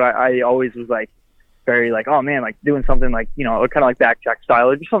stuff, but I always was like very like, oh man, like doing something like kind of like Backtrack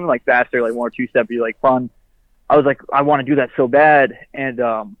style, or just something like faster, like more two-steppy, like fun. I was like, I want to do that so bad, and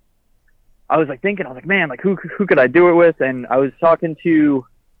I was like thinking, I was like, man, like who could I do it with? And I was talking to,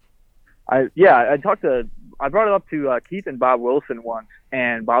 I brought it up to Keith and Bob Wilson once,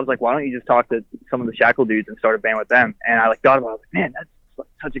 and Bob's like, why don't you just talk to some of the Shackle dudes and start a band with them? And I like thought about it, I was like, man, that's like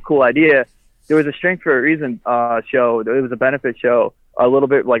such a cool idea. There was a Strength for a Reason show. It was a benefit show, a little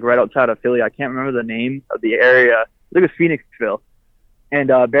bit like right outside of Philly. I can't remember the name of the area. I think it was Phoenixville.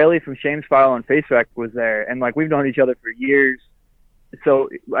 And Bailey from Shame's File and Face Wreck was there, and like we've known each other for years. So,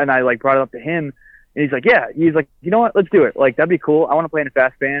 and I like brought it up to him, and he's like, yeah, he's like, you know what, let's do it. Like, that'd be cool. I want to play in a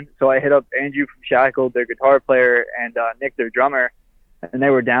fast band. So I hit up Andrew from Shackled, their guitar player, and Nick, their drummer, and they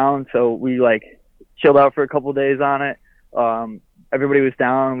were down. So we like chilled out for a couple of days on it. Everybody was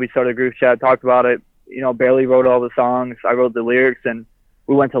down. We started a group chat, talked about it. Bailey wrote all the songs. I wrote the lyrics, and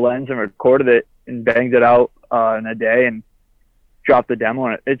we went to Lens and recorded it and banged it out in a day and dropped the demo.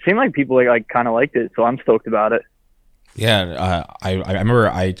 And it seemed like people like kind of liked it. So I'm stoked about it. Yeah, I remember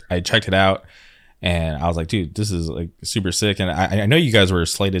I checked it out, and I was like, dude, this is like super sick. And I know you guys were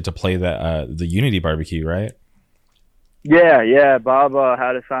slated to play the Unity barbecue, right? Yeah. Bob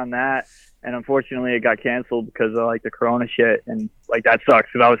had us on that, and unfortunately it got canceled because of like the Corona shit, and like that sucks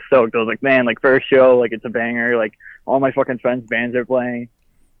because I was stoked. I was like, man, like first show, like it's a banger. Like all my fucking friends' bands are playing.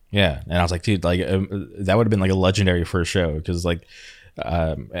 Yeah, and I was like, dude, like that would have been like a legendary first show, because like.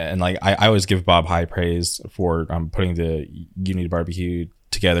 And like I always give Bob high praise for putting the Unity barbecue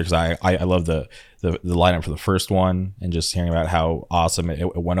together, because I love the lineup for the first one, and just hearing about how awesome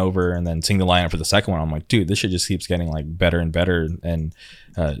it went over, and then seeing the lineup for the second one, I'm like, dude, this shit just keeps getting like better and better. And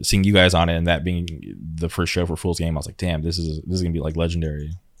seeing you guys on it, and that being the first show for Fool's Game, I was like, damn, this is gonna be like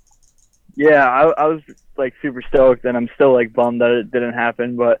legendary. Yeah, I was like super stoked, and I'm still like bummed that it didn't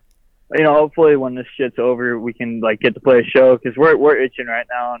happen, but hopefully when this shit's over, we can like get to play a show, because we're itching right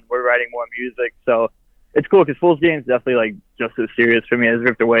now, and we're writing more music. So it's cool, because Fool's Game is definitely like just as serious for me as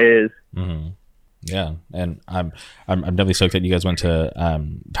Ripped Away is. Mm-hmm. Yeah, and I'm definitely stoked that you guys went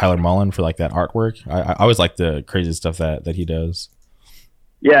to Tyler Mullen for like that artwork. I always like the crazy stuff that he does.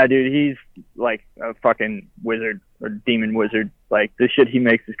 Yeah, dude, he's like a fucking wizard or demon wizard. Like the shit he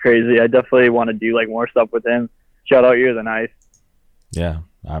makes is crazy. I definitely want to do like more stuff with him. Shout out You're the Knife. Yeah,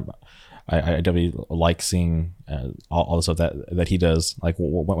 I definitely like seeing all the stuff that he does. Like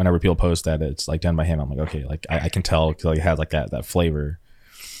whenever people post that it's like done by him, I'm like, okay, like I can tell, because like it has like that flavor.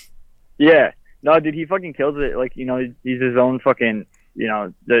 Yeah, no, dude, he fucking kills it. Like he's his own fucking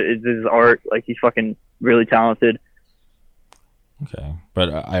it's his art. Like he's fucking really talented. Okay, but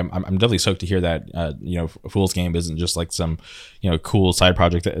I'm definitely stoked to hear that Fool's Game isn't just like some cool side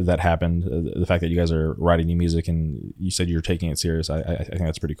project that happened. The fact that you guys are writing new music and you said you're taking it serious, I think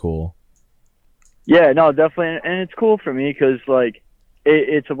that's pretty cool. Yeah, no, definitely, and it's cool for me because like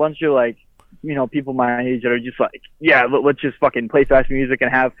it's a bunch of like people my age that are just like, yeah, let's just fucking play fast music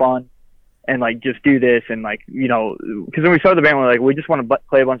and have fun and like just do this and like because when we started the band, we're like, we just want to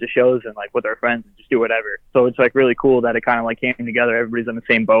play a bunch of shows and like with our friends and just do whatever. So it's like really cool that it kind of like came together. Everybody's on the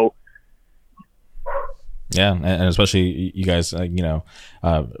same boat. Yeah, and especially you guys,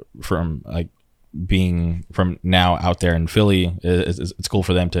 from like being from now out there in Philly, it's cool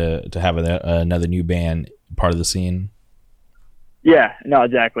for them to have another new band part of the scene. Yeah, no,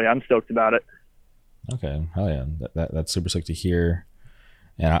 exactly. I'm stoked about it. Okay, hell yeah, that's super stoked to hear.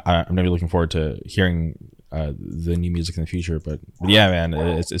 And I'm gonna be looking forward to hearing the new music in the future. But yeah, man,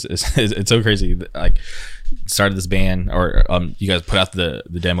 it's so crazy. Like, started this band, or you guys put out the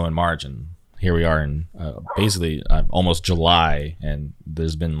demo in March, and here we are in basically almost July, and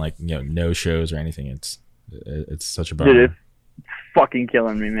there's been like no shows or anything. It's such a bummer. Dude, it's fucking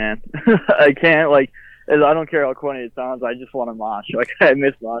killing me, man. I can't I don't care how corny it sounds. I just want to mosh. Like, I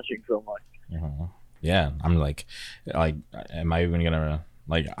miss moshing so much. Uh-huh. Yeah, I'm like, am I even gonna?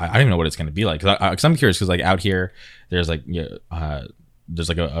 Like, I don't even know what it's going to be like. Because I'm curious, because like out here, there's like there's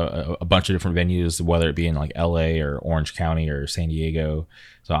like a bunch of different venues, whether it be in like LA or Orange County or San Diego.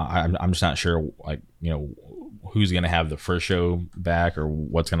 So I'm just not sure, like, who's going to have the first show back or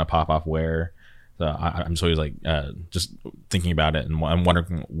what's going to pop off where. So I'm just always like just thinking about it, and I'm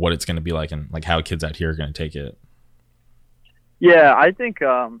wondering what it's going to be like and like how kids out here are going to take it. Yeah, I think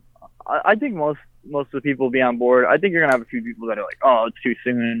most of the people will be on board. I think you're gonna have a few people that are like, oh, it's too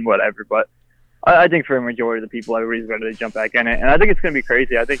soon, whatever. But I think for a majority of the people, everybody's ready to jump back in it, and I think it's gonna be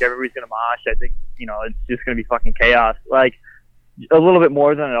crazy. I think everybody's gonna mosh. I think it's just gonna be fucking chaos, like a little bit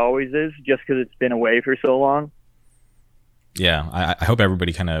more than it always is, just because it's been away for so long. Yeah, I hope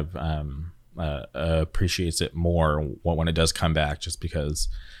everybody kind of appreciates it more when it does come back, just because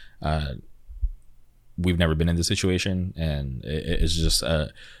we've never been in this situation, and it's just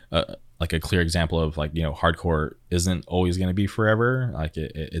like a clear example of like hardcore isn't always going to be forever. Like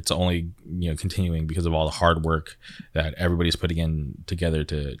it's only continuing because of all the hard work that everybody's putting in together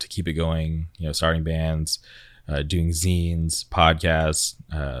to keep it going. Starting bands, doing zines, podcasts,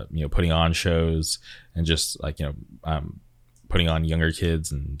 putting on shows, and just like putting on younger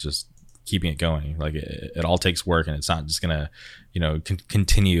kids and just keeping it going. Like it all takes work, and it's not just gonna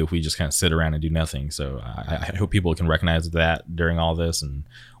continue if we just kind of sit around and do nothing. So I hope people can recognize that during all this, and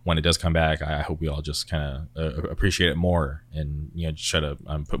when it does come back, I hope we all just kind of appreciate it more, and try to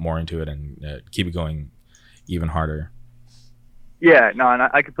put more into it and keep it going even harder. Yeah, no, and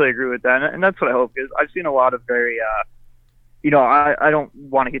I completely agree with that, and that's what I hope, because I've seen a lot of very I don't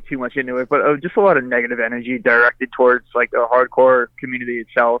want to get too much into it, but just a lot of negative energy directed towards like the hardcore community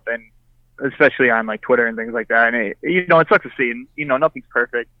itself, and especially on like Twitter and things like that. And it sucks to see, and nothing's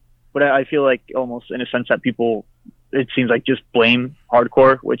perfect, but I feel like almost in a sense that people, it seems like, just blame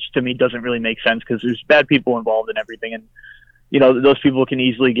hardcore, which to me doesn't really make sense, because there's bad people involved in everything, and those people can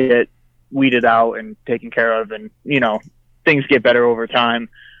easily get weeded out and taken care of, and things get better over time.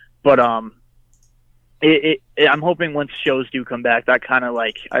 But I'm hoping once shows do come back, that kind of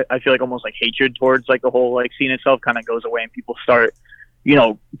like I feel like almost like hatred towards like the whole like scene itself kind of goes away, and people start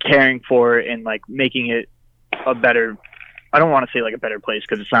caring for it and like making it a better, I don't want to say like a better place,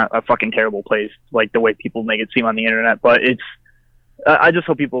 because it's not a fucking terrible place like the way people make it seem on the internet, but it's I just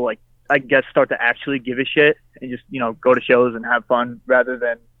hope people, like, I guess, start to actually give a shit and just go to shows and have fun, rather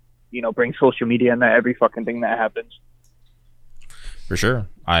than bring social media into every fucking thing that happens. For sure,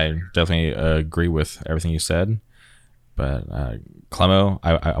 I definitely agree with everything you said. But Clemo,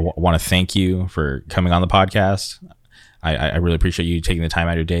 I want to thank you for coming on the podcast. I really appreciate you taking the time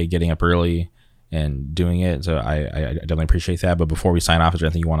out of your day, getting up early and doing it. So I definitely appreciate that. But before we sign off, is there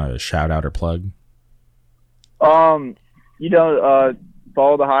anything you want to shout out or plug? Follow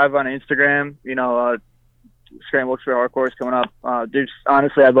the Hive on Instagram. Scramblebooks for Hardcore is coming up.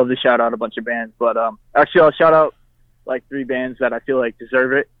 Honestly, I'd love to shout out a bunch of bands, but actually I'll shout out like 3 bands that I feel like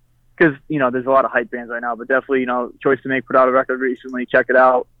deserve it, because there's a lot of hype bands right now, but definitely Choice to Make put out a record recently. Check it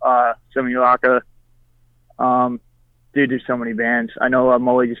out. Semulaka. Dude, there's so many bands. I know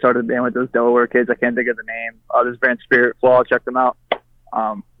Molly just started a band with those Delaware kids. I can't think of the name. This band Spirit Flaw. Check them out.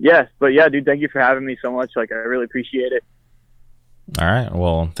 Dude, thank you for having me so much. Like, I really appreciate it. All right.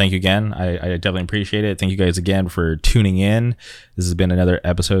 Well, thank you again. I definitely appreciate it. Thank you guys again for tuning in. This has been another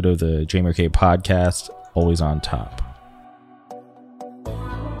episode of the Jamie K podcast. Always on top.